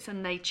Post-its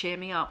and they cheer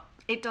me up.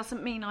 It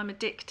doesn't mean I'm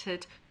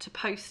addicted to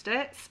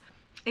Post-its.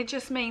 It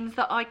just means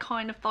that I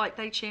kind of like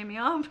they cheer me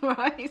up,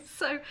 right?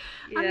 So,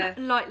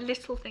 and like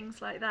little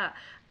things like that.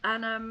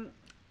 And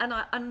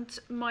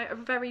my a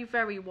very,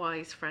 very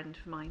wise friend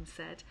of mine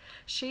said,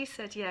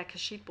 because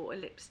she'd bought a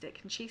lipstick,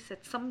 and she said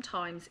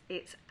sometimes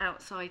it's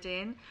outside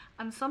in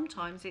and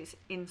sometimes it's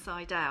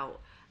inside out.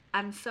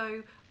 And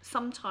so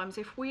sometimes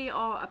if we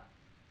are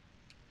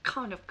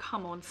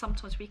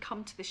sometimes we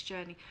come to this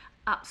journey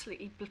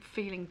absolutely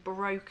feeling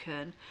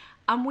broken,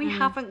 and we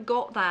haven't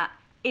got that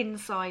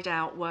inside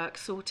out work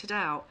sorted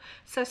out.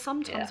 So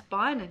sometimes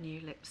buying a new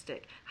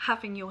lipstick,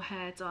 having your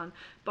hair done,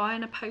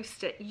 buying a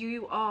Post-it,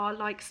 you are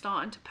like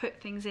starting to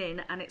put things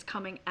in, and it's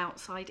coming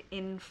outside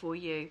in for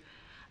you.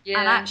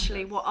 And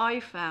actually what I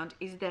found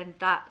is then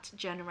that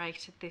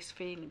generated this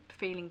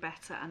feeling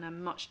better, and a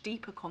much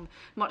deeper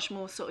much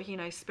more sort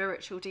of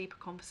spiritual, deeper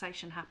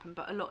conversation happened,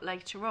 but a lot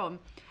later on.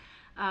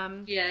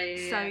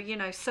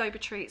 So sober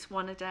treats,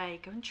 one a day.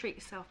 Go and treat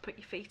yourself, put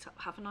your feet up,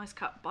 have a nice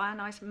cup, buy a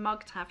nice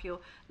mug to have your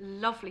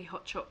lovely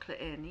hot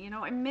chocolate in, you know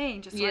what I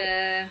mean? Just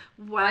buy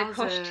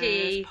posh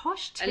tea.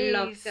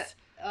 Teas.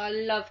 I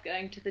love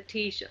going to the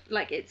tea shop.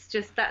 Like, it's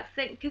just that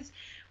thing, because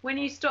when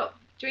you stop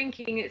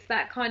drinking, it's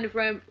that kind of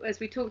as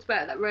we talked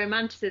about, that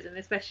romanticism.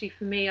 Especially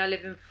for me, I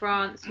live in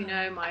France,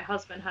 my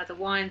husband has a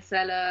wine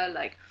cellar.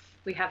 Like,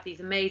 we have these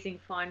amazing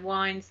fine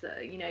wines that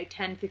are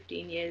 10,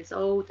 15 years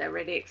old. They're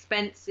really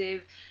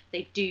expensive.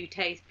 They do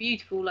taste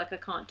beautiful. Like, I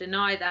can't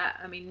deny that.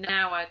 I mean,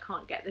 now I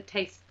can't get the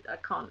taste. I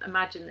can't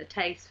imagine the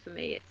taste. For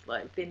me, it's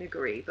like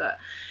vinegary. But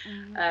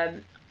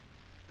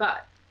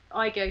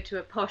I go to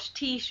a posh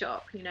tea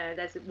shop.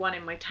 There's one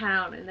in my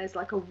town, and there's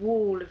like a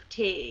wall of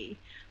tea,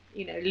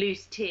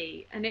 loose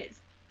tea, and it's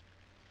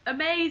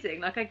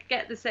amazing. Like, I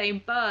get the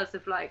same buzz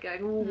of like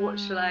going, what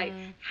shall I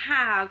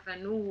have?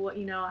 And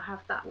I have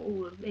that.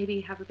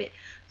 Maybe have a bit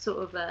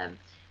sort of a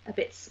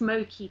bit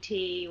smoky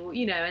tea, or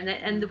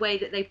and the way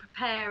that they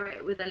prepare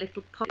it with a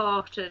little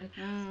pot, and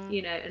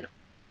and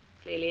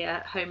clearly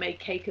a homemade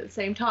cake at the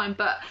same time.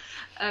 But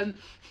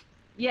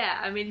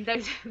I mean,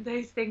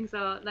 those things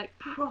are like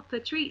proper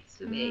treats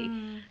for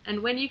me.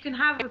 And when you can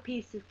have a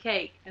piece of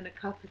cake and a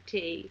cup of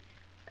tea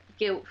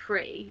guilt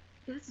free,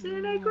 it's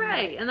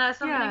great. And that's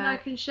something I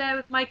can share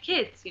with my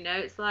kids.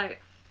 It's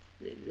like,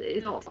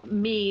 it's not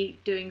me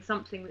doing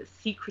something that's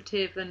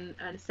secretive and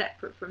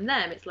separate from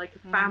them. It's like a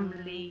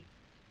family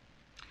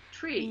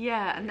treat.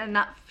 And then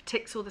that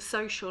ticks all the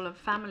social and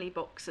family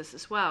boxes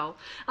as well.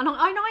 And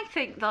I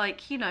think,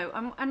 like,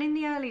 and in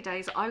the early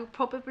days I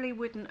probably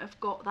wouldn't have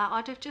got that.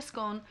 I'd have just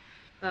gone,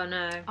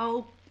 right,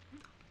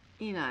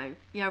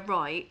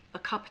 a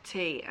cup of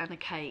tea and a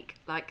cake,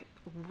 like,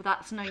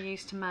 that's no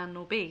use to man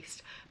nor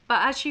beast.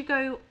 But as you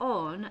go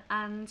on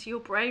and your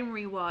brain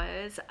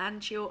rewires,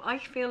 and I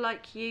feel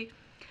like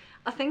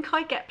I think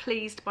I get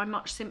pleased by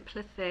much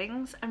simpler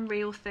things and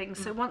real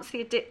things. So once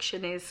the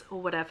addiction is,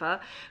 or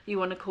whatever you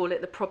want to call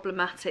it, the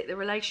problematic, the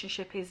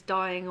relationship is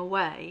dying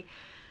away,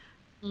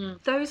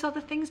 those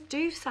other things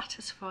do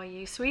satisfy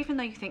you. So even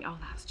though you think, oh,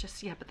 that's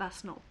just, yeah, but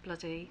that's not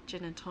bloody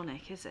gin and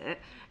tonic, is it?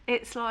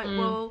 It's like,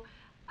 well,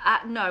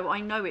 no,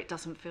 I know it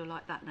doesn't feel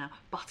like that now,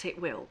 but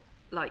it will.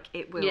 Like,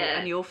 it will. Yeah.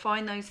 And you'll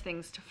find those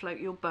things to float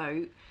your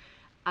boat.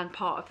 And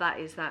part of that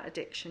is that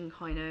addiction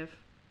kind of,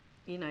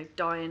 you know,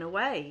 dying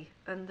away,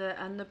 and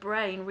the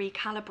brain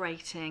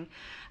recalibrating.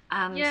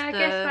 And I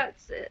guess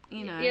that's it.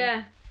 You know.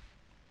 Yeah.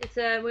 It's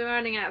we're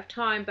running out of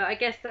time, but I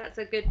guess that's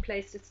a good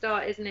place to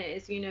start, isn't it?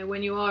 Is, you know,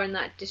 when you are in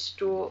that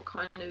distraught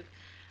kind of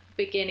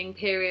beginning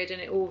period and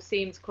it all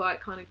seems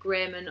quite kind of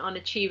grim and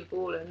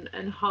unachievable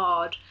and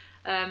hard.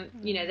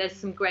 You know, there's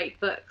some great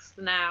books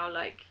now,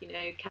 like, you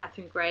know,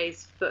 Catherine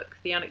Gray's book,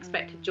 The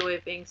Unexpected Joy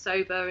of Being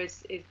Sober,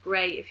 is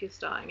great if you're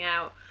starting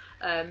out,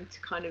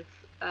 to kind of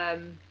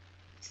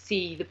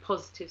see the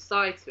positive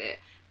sides of it.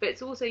 But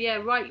it's also,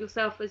 write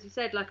yourself, as you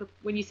said, like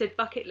when you said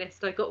bucket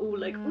list, I got all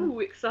like, ooh,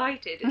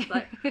 excited. It's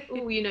like,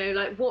 oh, you know,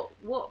 like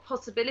what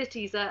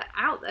possibilities are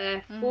out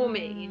there for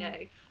me, you know?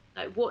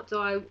 Like, what do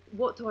I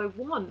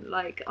want?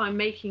 Like, I'm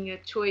making a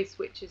choice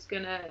which is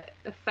going to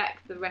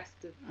affect the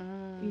rest of,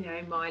 you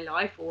know, my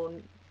life, or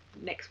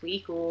next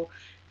week, or,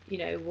 you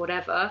know,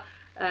 whatever.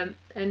 And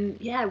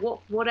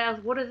what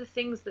else? What are the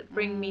things that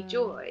bring me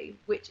joy,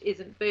 which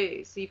isn't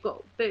booze? So you've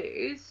got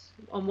booze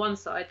on one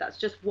side. That's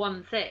just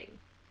one thing.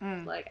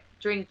 Like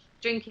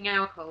drinking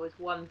alcohol is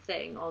one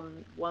thing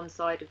on one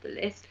side of the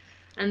list.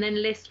 And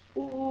then list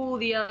all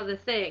the other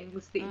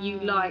things that you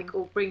like,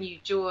 or bring you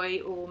joy,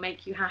 or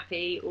make you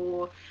happy,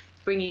 or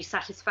bring you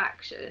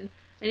satisfaction.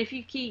 And if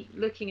you keep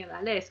looking at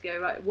that list,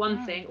 go, right,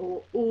 one thing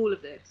or all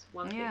of this,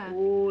 one thing,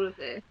 all of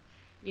this,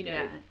 you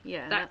know,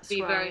 that'd be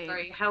very,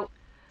 very helpful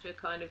to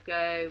kind of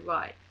go,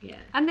 right,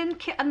 And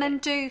then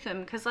do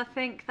them, because I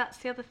think that's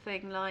the other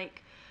thing,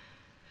 like,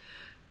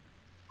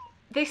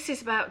 this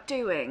is about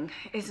doing,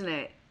 isn't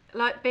it?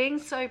 Like, being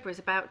sober is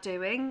about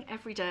doing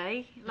every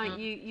day. Like,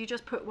 you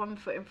just put one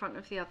foot in front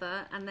of the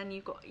other, and then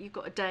you've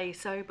got a day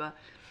sober,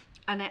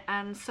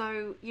 and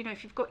so, you know,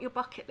 if you've got your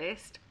bucket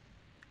list,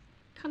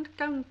 kind of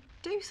go and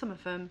do some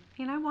of them.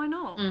 You know, why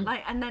not?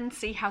 Like, and then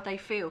see how they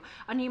feel.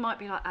 And you might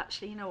be like,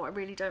 actually, you know what, I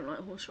really don't like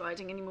horse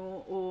riding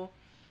anymore, or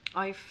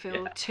I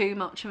feel too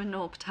much of a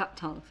knob tap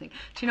dancing.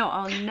 Do you know what?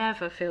 I'll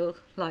never feel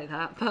like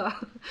that, but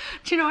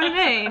do you know what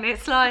I mean?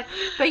 It's like,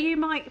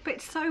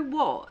 but so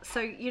what?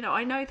 So, you know,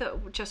 I know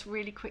that, just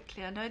really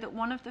quickly, I know that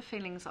one of the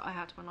feelings that I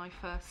had when I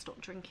first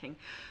stopped drinking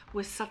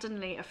was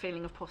suddenly a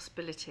feeling of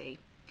possibility.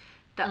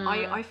 That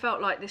I felt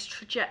like this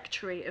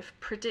trajectory of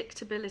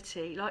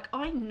predictability. Like,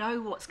 I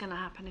know what's going to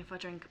happen if I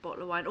drink a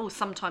bottle of wine, or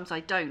sometimes I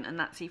don't, and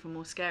that's even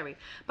more scary.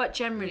 But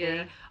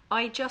generally,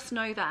 I just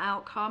know that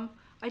outcome.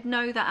 I'd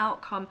know that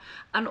outcome,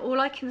 and all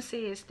I can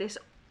see is this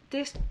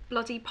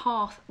bloody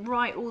path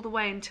right all the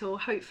way until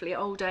hopefully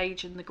old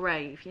age and the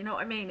grave. You know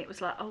what I mean? It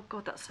was like, oh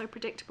God, that's so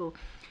predictable.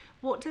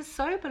 What does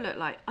sober look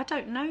like? I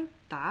don't know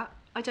that.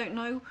 I don't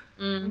know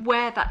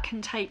where that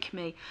can take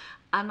me,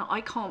 and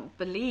I can't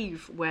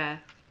believe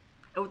where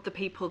the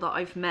people that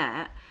I've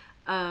met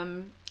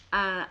and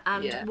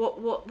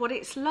what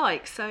it's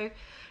like. So,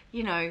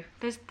 you know,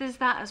 there's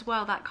that as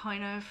well. That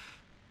kind of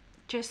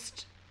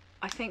just.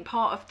 I think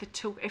part of the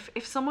talk,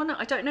 if someone,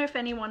 I don't know if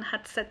anyone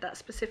had said that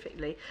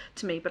specifically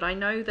to me, but I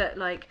know that,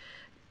 like,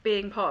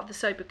 being part of the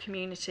sober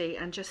community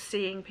and just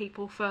seeing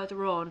people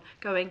further on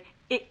going,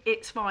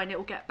 it's fine,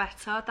 it'll get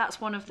better. That's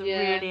one of the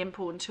really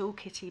important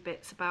toolkitty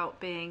bits about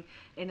being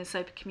in a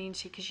sober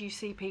community, because you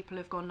see people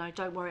who've gone, no,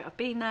 don't worry, I've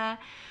been there,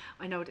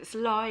 I know what it's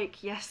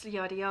like, yes,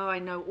 yada yada, I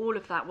know all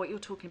of that, what you're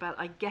talking about,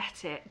 I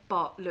get it,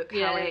 but look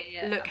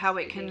how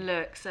it can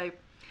look. So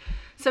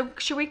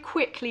shall we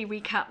quickly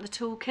recap the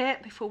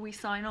toolkit before we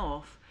sign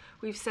off?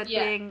 We've said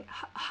being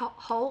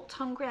halt,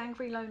 hungry,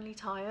 angry, lonely,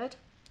 tired.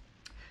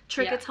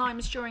 Trigger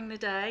times during the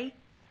day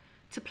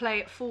to play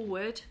it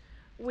forward.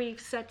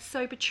 We've said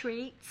sober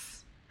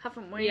treats,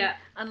 haven't we? Yeah.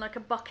 And like a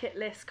bucket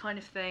list kind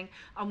of thing.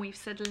 And we've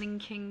said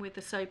linking with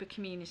the sober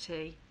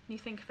community. Can you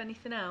think of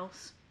anything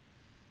else?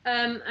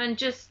 And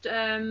just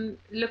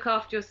look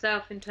after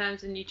yourself in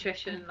terms of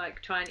nutrition, like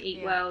try and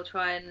eat well,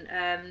 try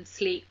and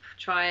sleep,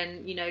 try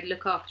and, you know,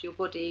 look after your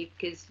body,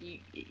 because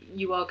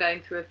you are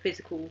going through a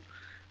physical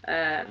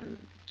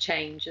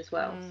change as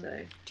well. So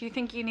do you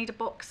think you need a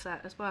box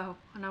set as well?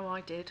 I know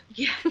I did.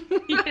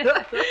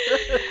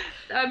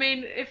 I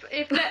mean, if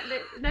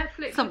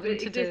Netflix something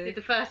existed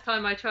the first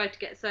time I tried to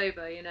get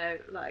sober, you know,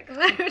 like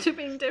that would have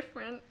been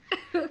different.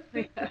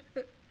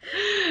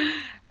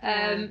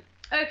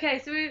 Okay,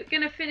 so we're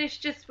going to finish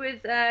just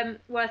with,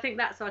 well, I think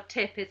that's our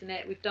tip, isn't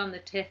it? We've done the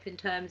tip in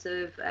terms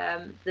of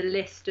the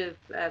list of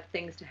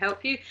things to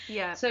help you.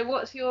 Yeah. So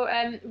what's your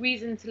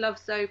reason to love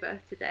sober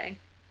today?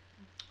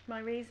 My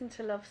reason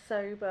to love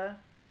sober,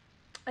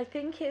 I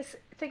think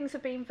things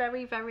have been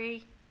very,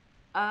 very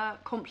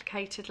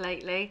complicated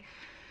lately.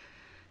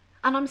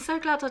 And I'm so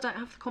glad I don't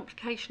have the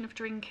complication of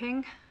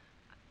drinking.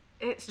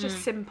 It's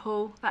just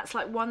simple. That's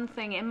like one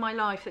thing in my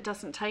life that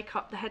doesn't take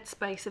up the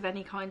headspace of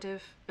any kind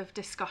of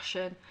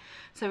discussion.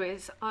 So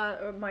it's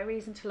my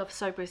reason to love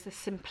sober is the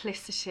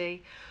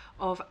simplicity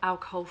of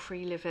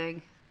alcohol-free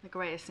living. The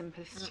greatest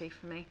simplicity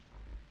for me.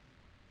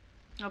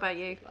 How about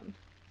you?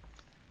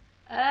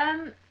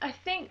 I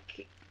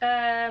think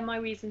my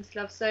reason to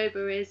love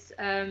sober is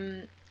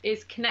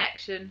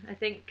connection. I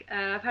think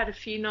I've had a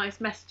few nice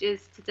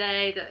messages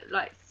today that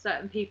like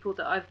certain people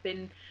that I've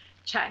been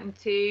chatting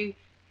to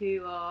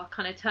who are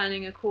kind of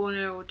turning a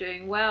corner or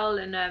doing well,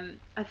 and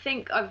I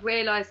think I've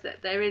realised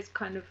that there is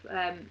kind of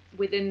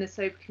within the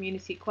sober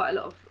community quite a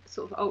lot of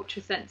sort of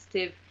ultra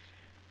sensitive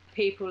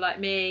people like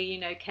me, you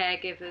know,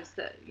 caregivers,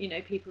 that, you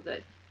know, people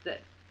that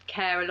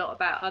care a lot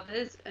about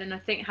others, and I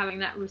think having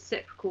that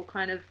reciprocal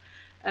kind of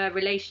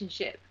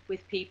relationship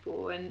with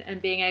people and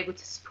being able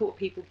to support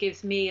people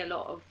gives me a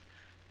lot of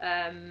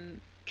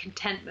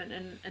contentment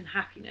and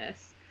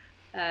happiness,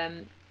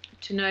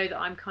 to know that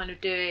I'm kind of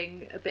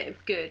doing a bit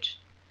of good.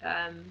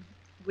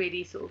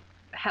 Really sort of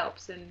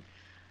helps and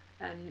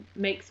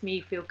makes me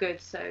feel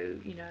good. So,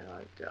 you know,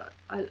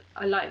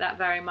 I like that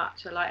very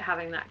much. I like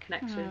having that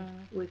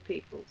connection with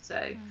people.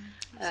 So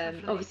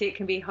obviously it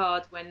can be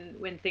hard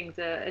when things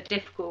are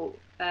difficult,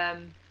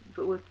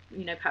 but we'll,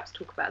 you know, perhaps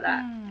talk about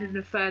that in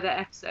a further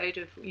episode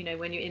of, you know,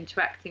 when you're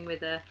interacting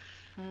with a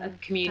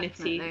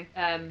community.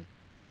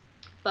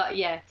 But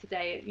yeah,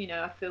 today, you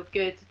know, I feel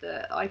good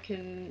that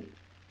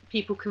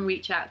people can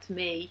reach out to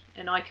me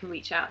and I can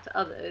reach out to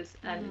others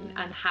and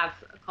have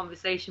a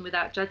conversation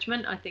without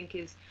judgment. I think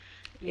is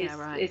you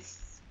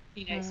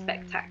know,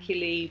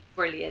 spectacularly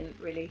brilliant,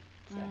 really.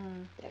 So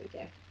there we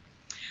go.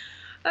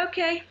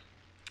 Okay.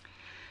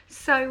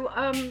 So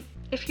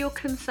if you're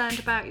concerned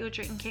about your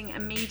drinking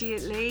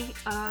immediately,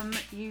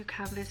 you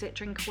can visit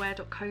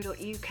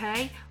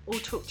drinkaware.co.uk or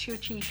talk to your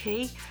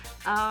GP.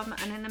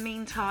 And in the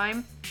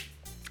meantime,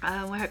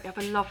 we hope you have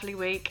a lovely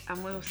week,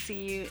 and we'll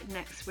see you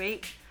next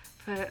week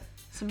for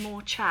some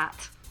more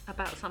chat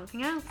about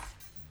something else.